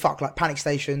be thinking, fuck, like panic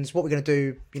stations, what we're going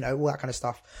to do, all that kind of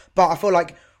stuff. But I feel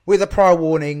like with a prior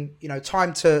warning,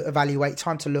 time to evaluate,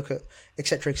 time to look at,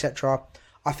 etc.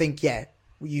 I think,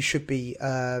 you should be,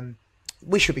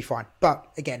 we should be fine. But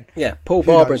again, Paul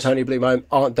Barber and Tony Bloom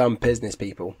aren't dumb business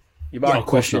people. You might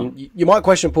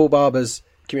question Paul Barber's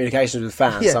communications with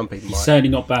fans. Some people might. He's certainly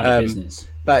not bad at business.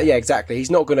 But exactly.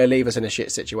 He's not going to leave us in a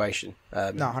shit situation.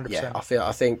 No, 100%.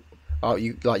 I think,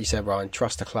 like you said, Ryan,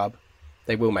 trust the club.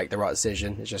 They will make the right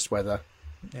decision. It's just whether.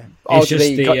 Yeah. It's just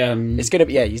it's going to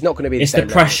be. He's not going to be. It's the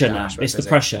pressure now. It's the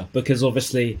pressure because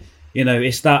obviously,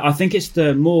 it's that. I think it's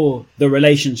the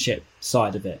relationship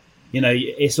side of it.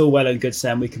 It's all well and good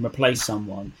saying we can replace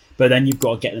someone, but then you've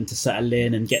got to get them to settle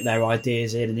in and get their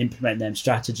ideas in and implement them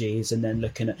strategies, and then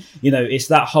looking at, it's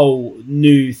that whole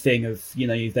new thing of,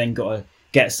 you've then got to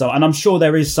get some. And I'm sure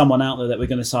there is someone out there that we're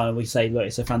going to sign and we say, look,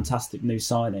 it's a fantastic new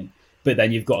signing. But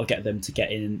then you've got to get them to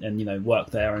get in and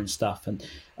work their own stuff. And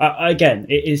again,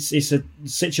 it's a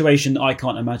situation I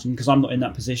can't imagine because I'm not in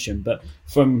that position. But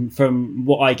from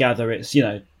what I gather,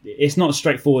 it's not as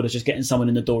straightforward as just getting someone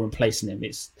in the door and placing him.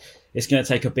 It's going to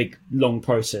take a big, long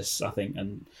process, I think.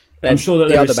 And I'm sure that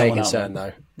the other main concern,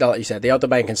 though, like you said, the other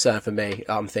main concern for me,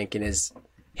 I'm thinking, is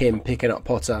him picking up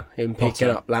Potter, picking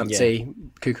up Lamptey,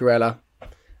 Cucurella.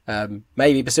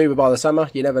 Maybe Basuma by the summer.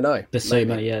 You never know.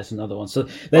 Basuma, it's another one. So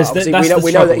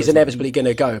we know that he's inevitably going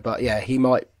to go, but he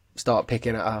might start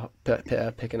picking at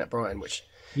Brighton, which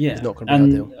is not going to be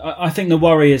ideal. I think the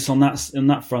worry is on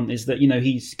that front is that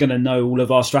he's going to know all of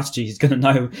our strategies. He's going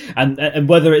to know, and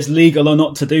whether it's legal or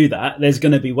not to do that, there's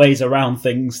going to be ways around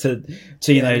things to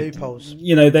loopholes.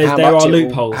 There are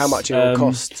loopholes. How much it will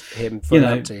cost him for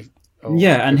Lamptey.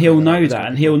 And he'll know that,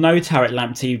 and he'll know Tarek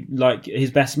Lamptey like his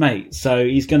best mate, so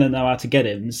he's going to know how to get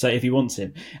him. So if he wants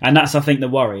him, and that's I think the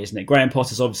worry, isn't it? Graham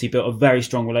Potter's obviously built a very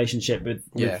strong relationship with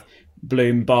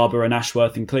Bloom, Barber, and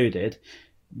Ashworth included.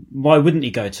 Why wouldn't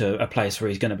he go to a place where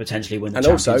he's going to potentially win the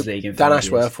Champions League? And Dan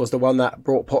Ashworth was the one that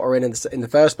brought Potter in the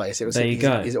first place. It was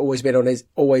he's always been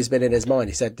in his mind.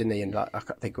 He said, didn't he? And I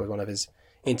think it was one of his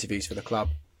interviews for the club.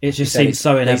 It just seems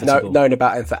so inevitable. He's known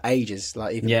about him for ages,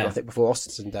 I think before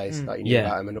Austin days, you knew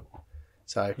about him, and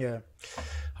so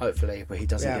hopefully, but he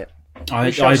doesn't get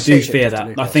I do fear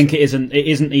that. I think it isn't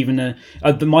even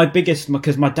my biggest,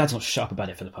 because my dad's not shut up about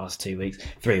it for the past 3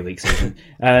 weeks even.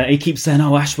 He keeps saying,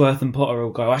 Ashworth and Potter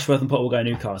will go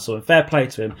Newcastle, and fair play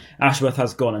to him, Ashworth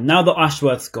has gone, and now that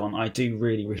Ashworth's gone, I do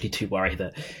really do worry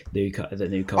that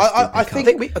Newcastle I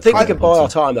think we can buy our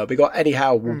time though. We got Eddie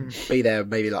Howe will be there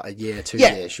maybe like a year, 2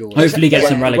 years, sure. Hopefully get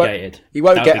them relegated. He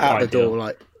won't get out the door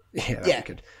like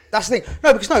good. That's the thing.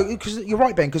 Because you're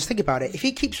right, Ben. Because think about it. If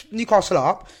he keeps Newcastle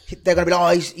up, they're going to be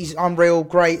like, he's unreal,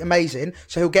 great, amazing.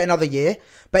 So he'll get another year.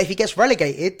 But if he gets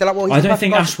relegated, they're like, well, he's I don't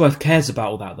think Ashworth cares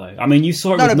about all that though. I mean, you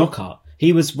saw it with Knockhart.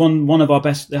 He was one of our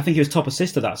best. I think he was top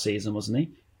assister that season, wasn't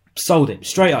he? Sold him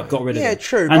straight up, got rid of him. Yeah,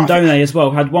 true. And Done as well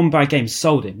had one bad game,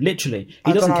 sold him. Literally,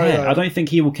 he doesn't care. I don't think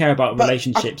he will care about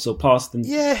relationships or past. And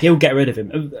he'll get rid of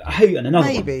him. Houghton,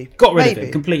 another one, got rid of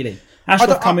him completely.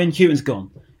 Ashworth come in, Houghton's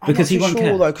gone. Because he won't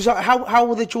care. Because how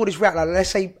will the Geordies react? Like,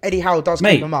 let's say Eddie Howe does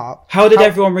keep him up. How did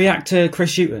everyone react to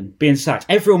Chris Houghton being sacked?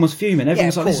 Everyone was fuming. Everyone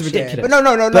was like, "This is ridiculous." But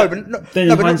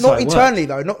not internally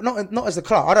though. Not as the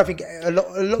club. I don't think a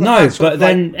lot. No, but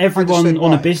then everyone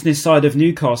on a business side of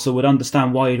Newcastle would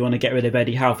understand why you'd want to get rid of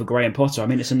Eddie Howe for Graham Potter. I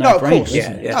mean, it's a no-brainer,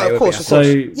 isn't it? Of course. So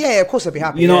of course they'd be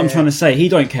happy. You know what I'm trying to say? He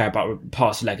don't care about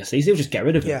past legacies. He'll just get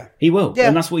rid of him. He will,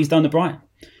 and that's what he's done at Brighton.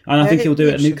 And I think he'll do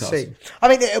it at Newcastle. I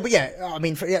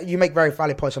mean, you make very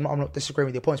valid points. I'm not disagreeing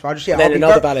with your points, but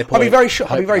I'll be very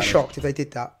shocked if they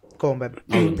did that. Go on, Ben.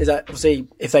 Is that obviously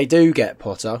if they do get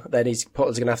Potter, then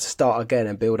Potter's going to have to start again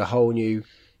and build a whole new.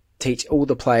 Teach all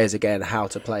the players again how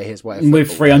to play his way. With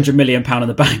 £300 million in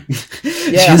the bank. Do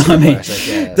you know what I mean?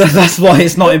 That's why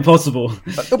it's not impossible.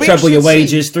 Treble your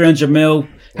wages, 300 mil.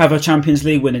 Have a Champions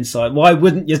League winning side. Why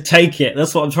wouldn't you take it?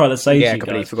 That's what I'm trying to say to you guys. I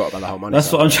completely forgot about the whole money.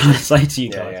 That's what I'm trying to say to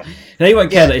you guys. They won't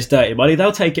care that it's dirty money.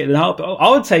 They'll take it in a heartbeat. I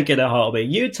would take it in a heartbeat.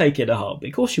 You'd take it in a heartbeat.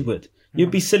 Of course you would. You'd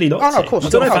be silly not to. Of course. I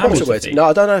don't know if Potter would. No,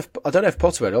 I don't know if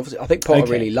Potter would. Obviously, I think Potter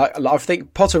really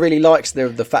likes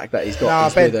the fact that he's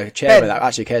got the chairman that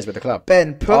actually cares with the club.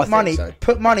 Ben, put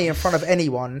money in front of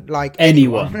anyone, like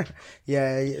anyone.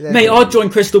 Mate, I'd join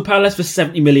Crystal Palace for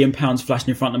 £70 million flashing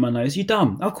in front of my nose. You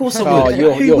dumb? Of course I would.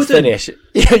 You're finished.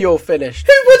 You're finished.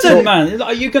 Who wouldn't, man?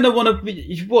 Are you going to want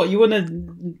to? What you want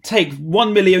to take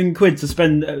 £1 million to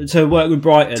spend to work with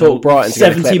Brighton? Talk Brighton.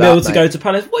 70 mil to go to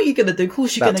Palace. What are you going to do? Of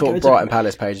course you're going to go to Brighton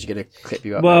Palace page is going to clip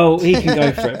you up. Well, he can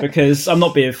go for it because I'm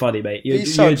not being funny, mate. You'd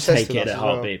take it at a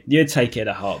heartbeat. You'd take it at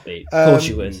a heartbeat. Of course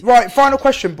you would. Right, final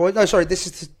question, boys. No, sorry. This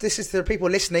is to the people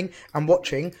listening and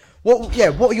watching. What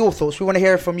are your thoughts? We want to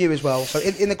hear from you as well. So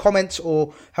in the comments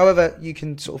or however you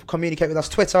can sort of communicate with us,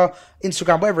 Twitter,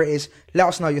 Instagram, whatever it is, let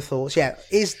us know your thoughts. Yeah,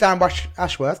 is Dan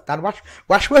Ashworth?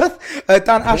 Lashworth,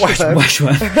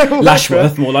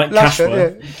 more like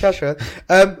Cashworth.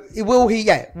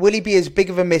 Will he be as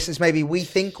big of a miss as maybe we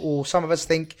think or some of us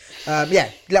think?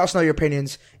 Let us know your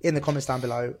opinions in the comments down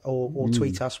below or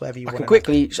tweet us, whatever you want.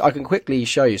 I can quickly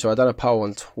show you. So I done a poll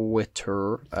on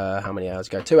Twitter, how many hours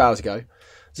ago? 2 hours ago.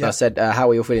 So I said, how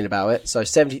are you feeling about it? So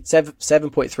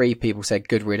 7.3 people said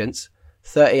good riddance.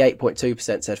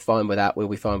 38.2% said fine without, we'll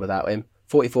be fine without him.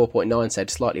 44.9 said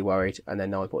slightly worried. And then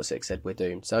 9.6 said we're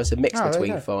doomed. So it's a mix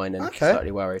between fine and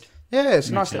slightly worried. Yeah, it's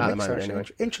a nice little mix. Anyway.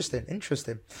 Interesting.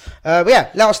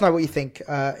 Let us know what you think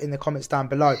in the comments down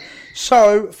below.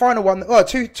 So, final one.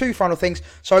 Two final things.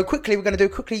 So, quickly, we're going to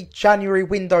do a January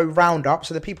window roundup.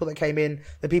 So, the people that came in,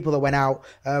 the people that went out,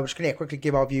 we're just going to quickly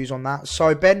give our views on that.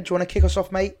 So, Ben, do you want to kick us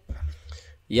off, mate?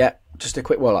 Yeah, just a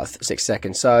quick, 6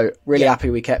 seconds. So, really happy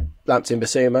we kept Lampton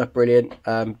Basuma. Brilliant.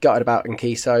 Gutted about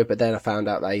Nkiso, but then I found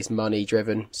out that he's money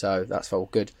driven. So, that's all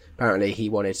good. Apparently, he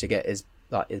wanted to get his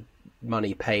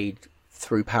money paid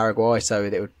through Paraguay, so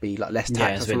that it would be like less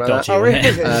tax or something like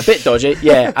that. A bit dodgy,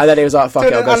 yeah. And then he was like, "Fuck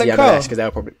it, I'll go to the MLS because they'll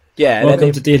probably." Yeah.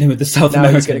 Welcome to dealing with the South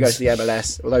Americans. He's going to go to the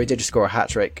MLS, although he did just score a hat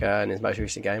trick in his most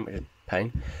recent game, which is a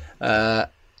pain.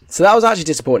 So that was actually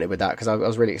disappointed with that because I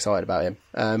was really excited about him.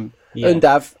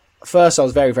 Undav, first I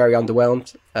was very, very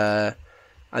underwhelmed.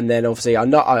 And then obviously,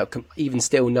 even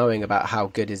still knowing about how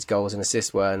good his goals and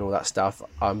assists were and all that stuff,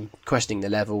 I'm questioning the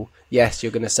level. Yes,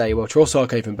 you're going to say, well, Trossard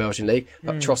came from Belgian League,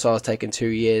 but Trossard's taken 2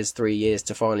 years, 3 years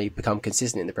to finally become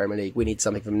consistent in the Premier League. We need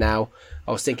something from now.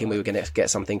 I was thinking we were going to get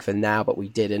something for now, but we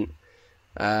didn't.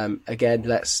 Again,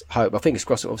 let's hope. I think it's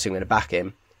crossing. Obviously, I'm going to back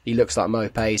him. He looks like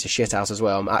Mopé. He's a shithouse as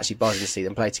well. I'm actually buzzing to see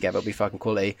them play together. It'll be fucking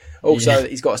quality. Also,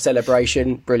 he's got a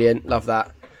celebration. Brilliant. Love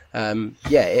that.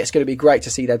 It's going to be great to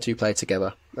see them two play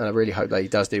together, and I really hope that he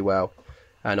does do well.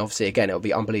 And obviously, again, it'll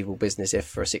be unbelievable business if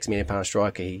for a £6 million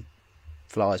striker he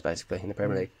flies basically in the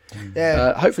Premier League.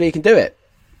 Hopefully he can do it,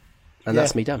 and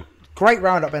that's me done. great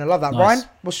roundup, Ben. I love that. Nice. Ryan,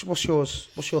 what's yours?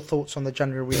 What's your thoughts on the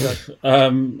January window?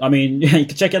 I mean, you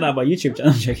can check it out on my YouTube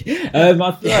channel. I'm joking. I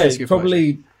think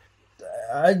probably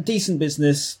a decent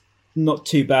business, not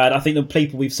too bad. I think the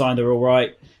people we've signed are all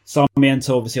right.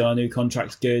 Sarmiento, obviously, on a new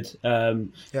contract's good.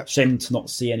 Shame to not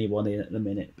see anyone in at the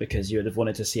minute because you would have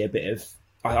wanted to see a bit of.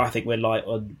 I think we're light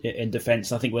in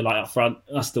defence. I think we're light up front.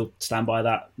 I still stand by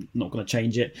that. Not going to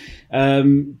change it.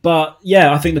 But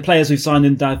yeah, I think the players we've signed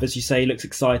in Dav, as you say, looks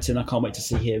exciting. I can't wait to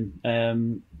see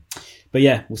him. But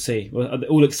yeah, we'll see.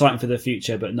 All exciting for the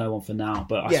future, but no one for now.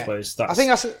 But I suppose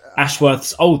that's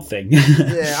Ashworth's old thing.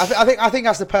 I think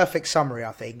that's the perfect summary.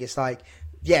 I think it's like,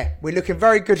 we're looking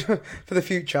very good for the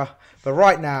future, but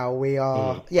right now we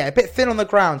are a bit thin on the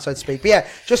ground, so to speak. But yeah,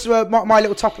 just my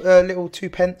little 2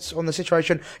 pence on the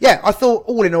situation. Yeah, I thought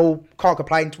all in all, can't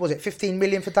complain. Was it 15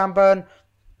 million for Dan Burn?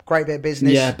 Great bit of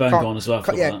business. Yeah, Burn gone as well.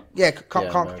 Can't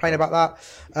complain about that.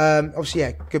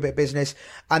 Obviously, good bit of business.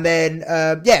 And then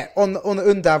on the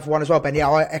Undav one as well, Ben. Yeah,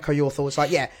 I echo your thoughts. Like,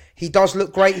 he does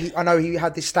look great. I know he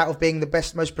had this stat of being the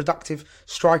best, most productive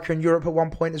striker in Europe at one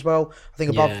point as well. I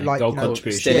think above goal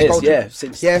contribution. Still is,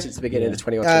 since the beginning of the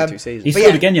 2022 season. He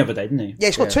scored again the other day, didn't he? Yeah,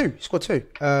 he scored two. He scored two.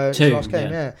 Last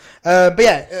game,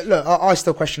 but look, I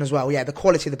still question as well. Yeah, the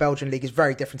quality of the Belgian league is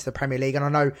very different to the Premier League, and I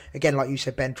know again, like you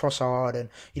said, Ben Trossard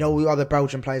and all the other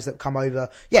Belgian players that come over.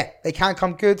 Yeah, they can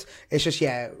come good. It's just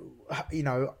I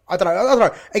don't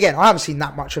know. Again, I haven't seen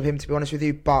that much of him, to be honest with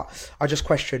you, but I just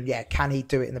question, can he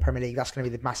do it in the Premier League? That's going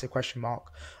to be the massive question mark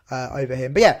over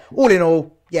him. But all in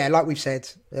all, like we've said,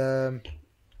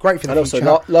 great for the future. And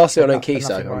also, lastly on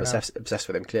Nkiso, I'm obsessed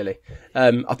with him, clearly.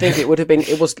 I think it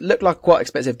looked like quite an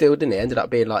expensive deal, didn't it? It ended up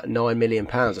being like £9 million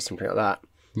or something like that.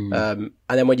 And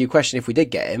then when you question if we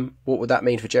did get him, what would that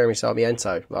mean for Jeremy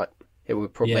Sarmiento? Like, it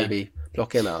would probably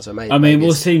block him out. So maybe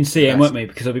we'll soon see him, won't we?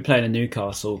 Because he'll be playing in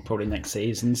Newcastle probably next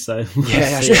season. So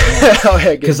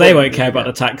because they won't care about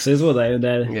the taxes, will they?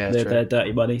 Their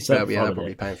dirty money. So they'll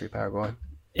probably paying through Paraguay.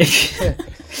 There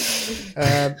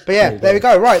we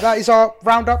go. Right, that is our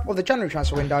roundup of the January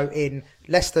transfer window in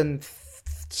less than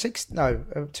 2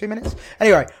 minutes.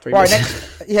 Anyway, 3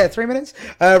 minutes.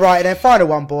 Right, and then final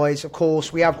one, boys. Of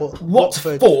course, we have got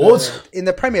Watford in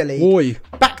the Premier League.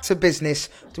 Back to business.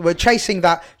 We're chasing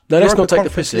that Europa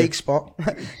Conference League spot.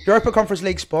 Europa Conference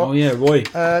League spot. Oh yeah, Roy.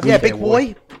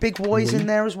 Big Roy's in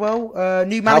there as well.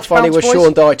 New manager. How funny was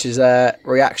Sean Dyche's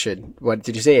reaction?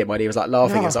 Did you see it when he was like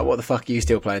laughing? He was like, "What the fuck are you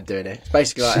still playing doing it?" It's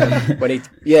basically like when he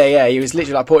was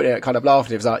literally like pointing at, kind of laughing.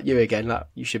 He was like, "You again? Like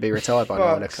you should be retired by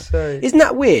now." Isn't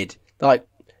that weird? Like,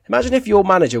 imagine if your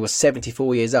manager was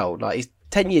 74 years old. Like he's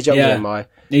 10 years younger than my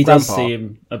He grandpa. does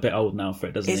seem a bit old now for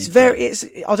it, doesn't he?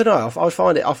 I don't know. I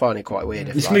find it quite weird.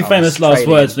 It's going to be famous last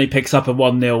words when he picks up a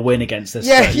 1-0 win against us.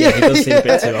 He does seem a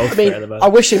bit too old for it at the moment. I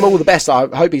wish him all the best. I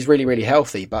hope he's really, really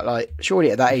healthy. But like,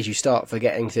 surely at that age you start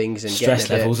forgetting things and stress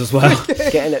levels as well.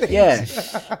 Getting it, yeah.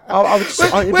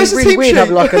 Where's the team sheet?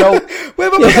 Having like an old. Where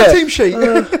have I got that team sheet?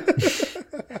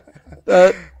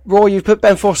 Roy, you've put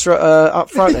Ben Foster up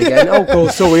front again. Oh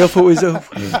God, sorry, I thought it was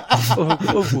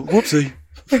whoopsie.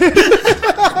 That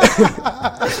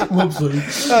was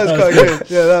quite good.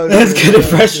 Yeah, that's good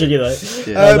impression, Right,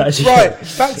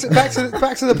 back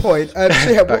to the point.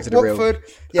 Back to the Watford.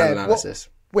 Real analysis.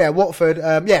 Watford.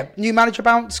 New manager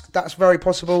bounce. That's very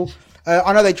possible.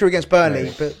 I know they drew against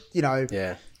Burnley, but what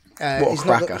a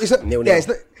cracker.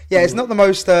 It's not the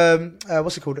most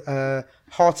what's it called?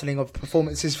 Heartening of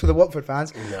performances for the Watford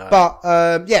fans. No. But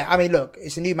I mean, look,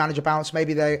 it's a new manager bounce.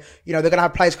 Maybe they're going to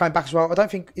have players coming back as well. I don't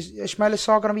think is Ismail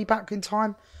Assar going to be back in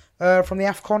time from the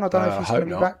AFCON. I don't know if he's going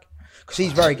to be back because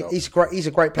he's very good. He's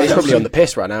a great player. He's probably on the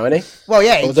piss right now, isn't he? Well,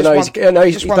 yeah. He's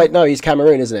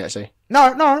Cameroon, isn't it? Actually,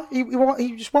 no.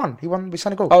 He just won. He won with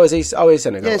Senegal. Oh, is he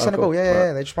Senegal? Yeah, Senegal. Cool.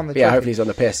 Yeah. They just won the trophy. Hopefully he's on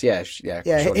the piss. Yeah.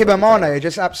 Him and Mane are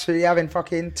just absolutely having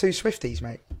fucking two Swifties,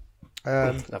 mate.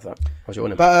 Love that. How's you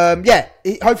want him? But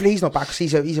hopefully he's not back because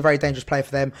he's a very dangerous player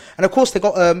for them. And of course they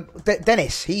got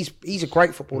Dennis. He's a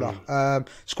great footballer.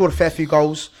 Scored a fair few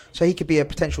goals, so he could be a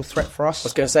potential threat for us. I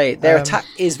was going to say their attack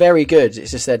is very good. It's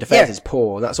just their defence is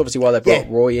poor. And that's obviously why they brought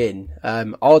Roy in.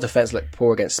 Our defence looked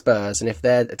poor against Spurs, and if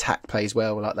their attack plays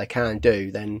well like they can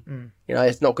do, then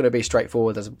it's not going to be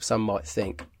straightforward as some might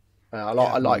think. I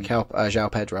like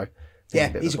João Pedro.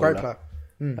 He's a great player.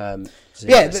 They got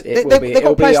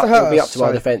players to hurt us. It'll be up to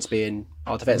our defence being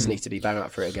Our defence needs to be bang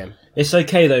up for it again. It's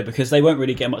okay though because they won't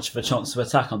really get much of a chance to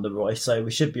attack under Roy, so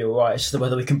we should be all right. It's just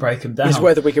whether we can break them down. It's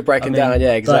whether we can break them down.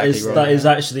 Yeah, exactly. That is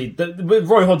actually with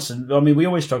Roy Hodgson. I mean, we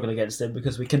always struggle against him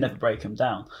because we can never break him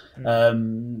down.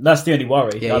 That's the only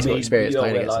worry. Yeah, he's got experience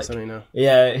playing against us, doesn't he? Now?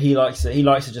 Yeah, he likes it. He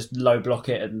likes to just low block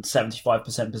it and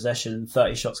 75% possession and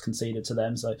 30 shots conceded to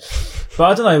them. So, but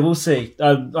I don't know. We'll see.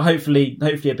 Hopefully,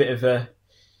 a bit of a.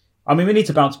 I mean, we need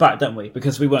to bounce back, don't we?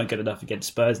 Because we weren't good enough against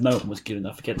Spurs. No one was good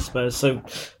enough against Spurs. So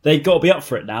they've got to be up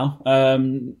for it now.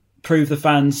 Prove the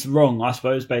fans wrong, I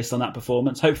suppose, based on that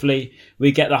performance. Hopefully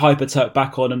we get the Hyper Turk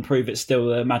back on and prove it's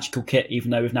still a magical kit,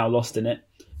 even though we've now lost in it.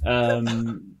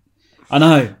 I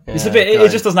know. It's a bit.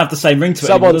 It just doesn't have the same ring to it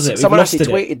anymore, does it? Someone actually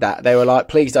tweeted that. They were like,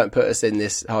 please don't put us in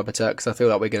this Hyper Turk because I feel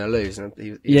like we're going to lose. And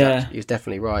he was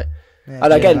definitely right. Yeah,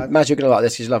 and again, Maz, you're going to like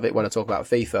this because you love it when I talk about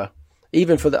FIFA.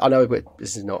 Even for I know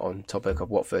this is not on topic of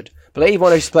Watford, but even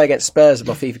when I used to play against Spurs in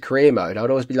my FIFA career mode, I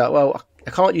would always be like, well,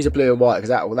 I can't use a blue and white because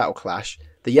that will clash.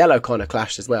 The yellow kind of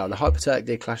clashed as well, and the Hyper Turk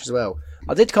did clash as well.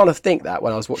 I did kind of think that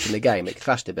when I was watching the game, it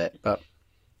clashed a bit, but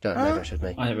don't know, maybe that's just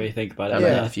me. I didn't really think about it. I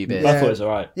had a few beers. I thought it was all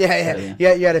right. Yeah,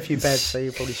 you had a few beds, so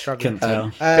you're probably struggling.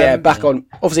 Couldn't tell. On.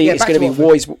 Obviously, it's going to be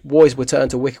Woy's return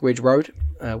to Wickeridge Road.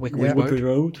 Wickeridge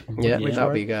Road. Yeah,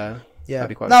 that'll be. Yeah.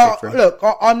 Be quite no, big for him. Look,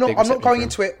 I'm not going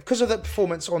into it because of the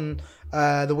performance on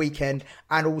the weekend,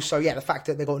 and also the fact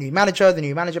that they got a new manager. The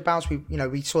new manager bounce.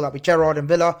 We saw that with Gerrard and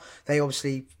Villa. They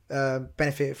obviously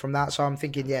benefited from that. So I'm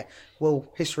thinking,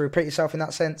 will history repeat itself in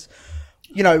that sense?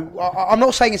 I'm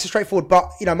not saying it's a straightforward,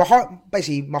 but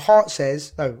my heart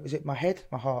says no. Is it my head?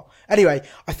 My heart. Anyway,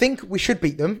 I think we should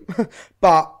beat them,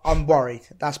 but I'm worried.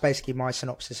 That's basically my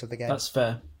synopsis of the game. That's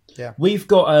fair. Yeah, we've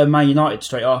got Man United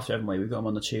straight after, haven't we? We've got them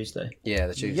on the Tuesday. Yeah,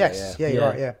 the Tuesday. Yes, yeah, you're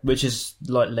right. Yeah, which is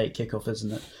like late kickoff, isn't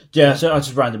it? Yeah, so I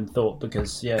just random thought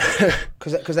because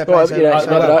because they're playing.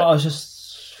 I was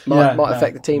just might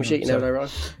affect the team sheet. You never know,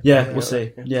 right? Yeah, we'll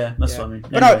see. Yeah, that's what I mean.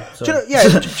 Anyway,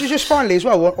 just finally as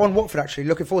well on Watford. Actually,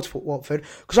 looking forward to Watford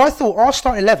because I thought our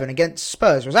starting 11 against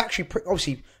Spurs was actually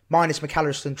obviously. Minus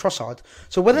McAllister and Trossard.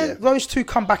 So whether those two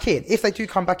come back in, if they do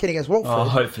come back in against Watford,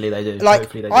 hopefully they do.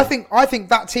 I think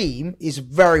that team is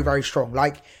very, very strong.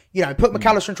 Like put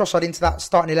McAllister and Trossard into that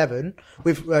starting 11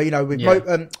 with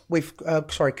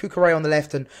Kukurea on the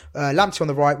left and Lamptey on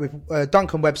the right with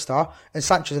Duncan Webster and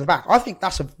Sanchez at the back. I think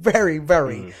that's a very,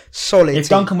 very solid. If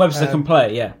team. Duncan Webster can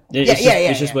play,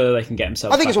 it's just whether they can get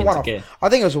themselves. I think it's a one-off. Gear. I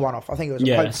think it was a one-off. I think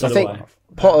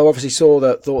Potter obviously thought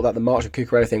that the March of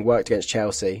Kukurea thing worked against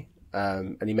Chelsea,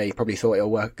 and he probably thought it'll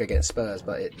work against Spurs,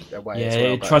 but it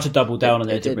tried to double down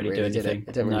and it didn't really do anything.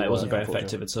 It wasn't very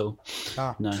effective at all.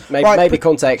 No, maybe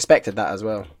Conte expected that as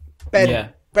well.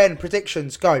 Ben,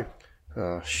 predictions go.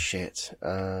 Oh shit!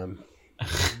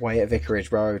 Way at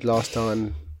Vicarage Road last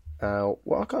time. I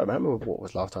can't remember what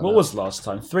was last time. What was last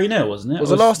time? 3-0, wasn't it? Was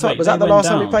that the last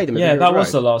time we played him? Yeah, that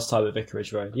was the last time at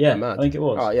Vicarage Road. Yeah, I think it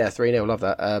was. Oh yeah, 3-0. Love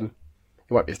that.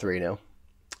 It won't be 3-0.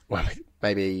 Well,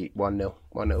 maybe 1-0.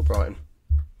 1-0 Brighton.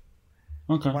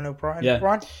 Okay. 1-0 Brighton. Yeah.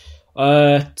 Brian?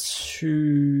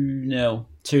 2-0.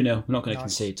 2-0. We're not going to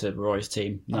concede to Roy's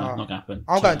team. No, not going to happen.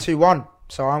 I'm going 2-1,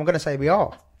 so I'm going to say we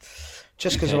are.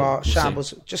 Just because of our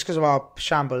shambles,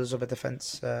 shambles of a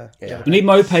defence. We need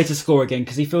Mopé to score again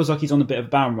because he feels like he's on a bit of a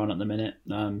bound run at the minute.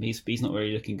 He's not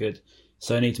really looking good.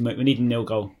 So we need a nil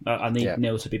goal. I need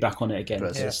Neil to be back on it again.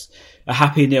 A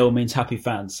happy nil means happy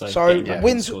fans. So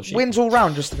wins all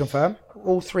round, just to confirm.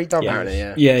 All 3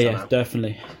 W's. Yeah,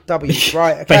 definitely. W,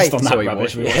 right, okay. Based on that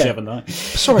rubbish we watched the other night.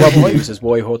 Sorry, Wobble users,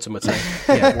 Woy Horton would say.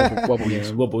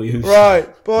 Wobble users.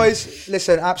 Right, boys,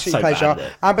 listen, absolute pleasure.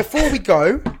 And before we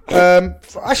go,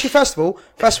 first of all,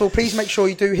 please make sure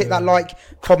you do hit that like,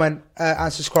 comment,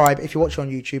 and subscribe if you're watching on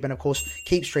YouTube. And of course,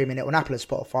 keep streaming it on Apple and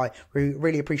Spotify. We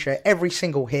really appreciate every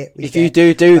single hit we get. If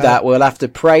you do that, we'll have to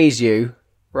praise you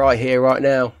right here, right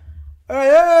now.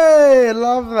 Hey,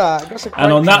 love that.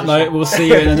 And on that note, we'll see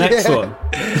you in the next one.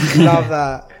 Love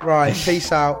that. Right,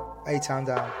 peace out. A-Town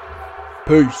down.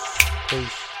 Peace.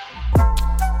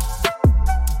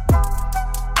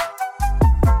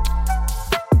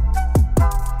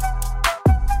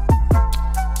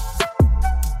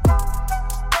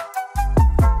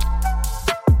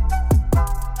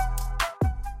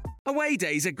 Away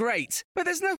days are great, but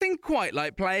there's nothing quite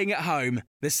like playing at home.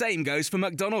 The same goes for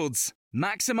McDonald's.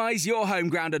 Maximise your home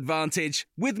ground advantage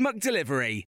with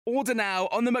McDelivery. Order now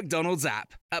on the McDonald's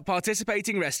app. At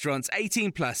participating restaurants,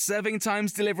 18 plus serving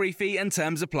times, delivery fee and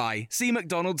terms apply. See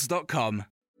mcdonalds.com.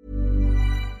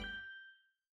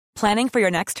 Planning for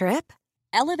your next trip?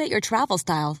 Elevate your travel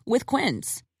style with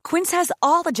Quince. Quince has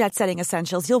all the jet-setting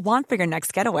essentials you'll want for your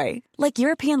next getaway, like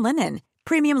European linen,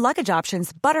 premium luggage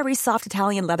options, buttery soft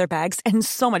Italian leather bags, and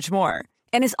so much more.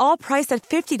 And is all priced at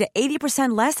 50 to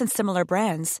 80% less than similar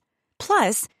brands.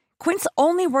 Plus, Quince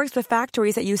only works with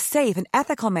factories that use safe and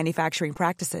ethical manufacturing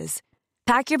practices.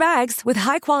 Pack your bags with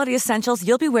high-quality essentials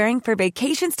you'll be wearing for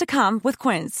vacations to come with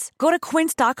Quince. Go to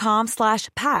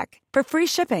quince.com/pack for free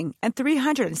shipping and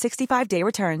 365-day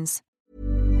returns.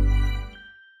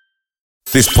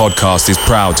 This podcast is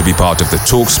proud to be part of the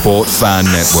TalkSport Fan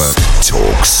Network.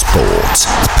 TalkSport.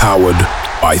 Powered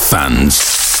by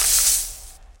fans.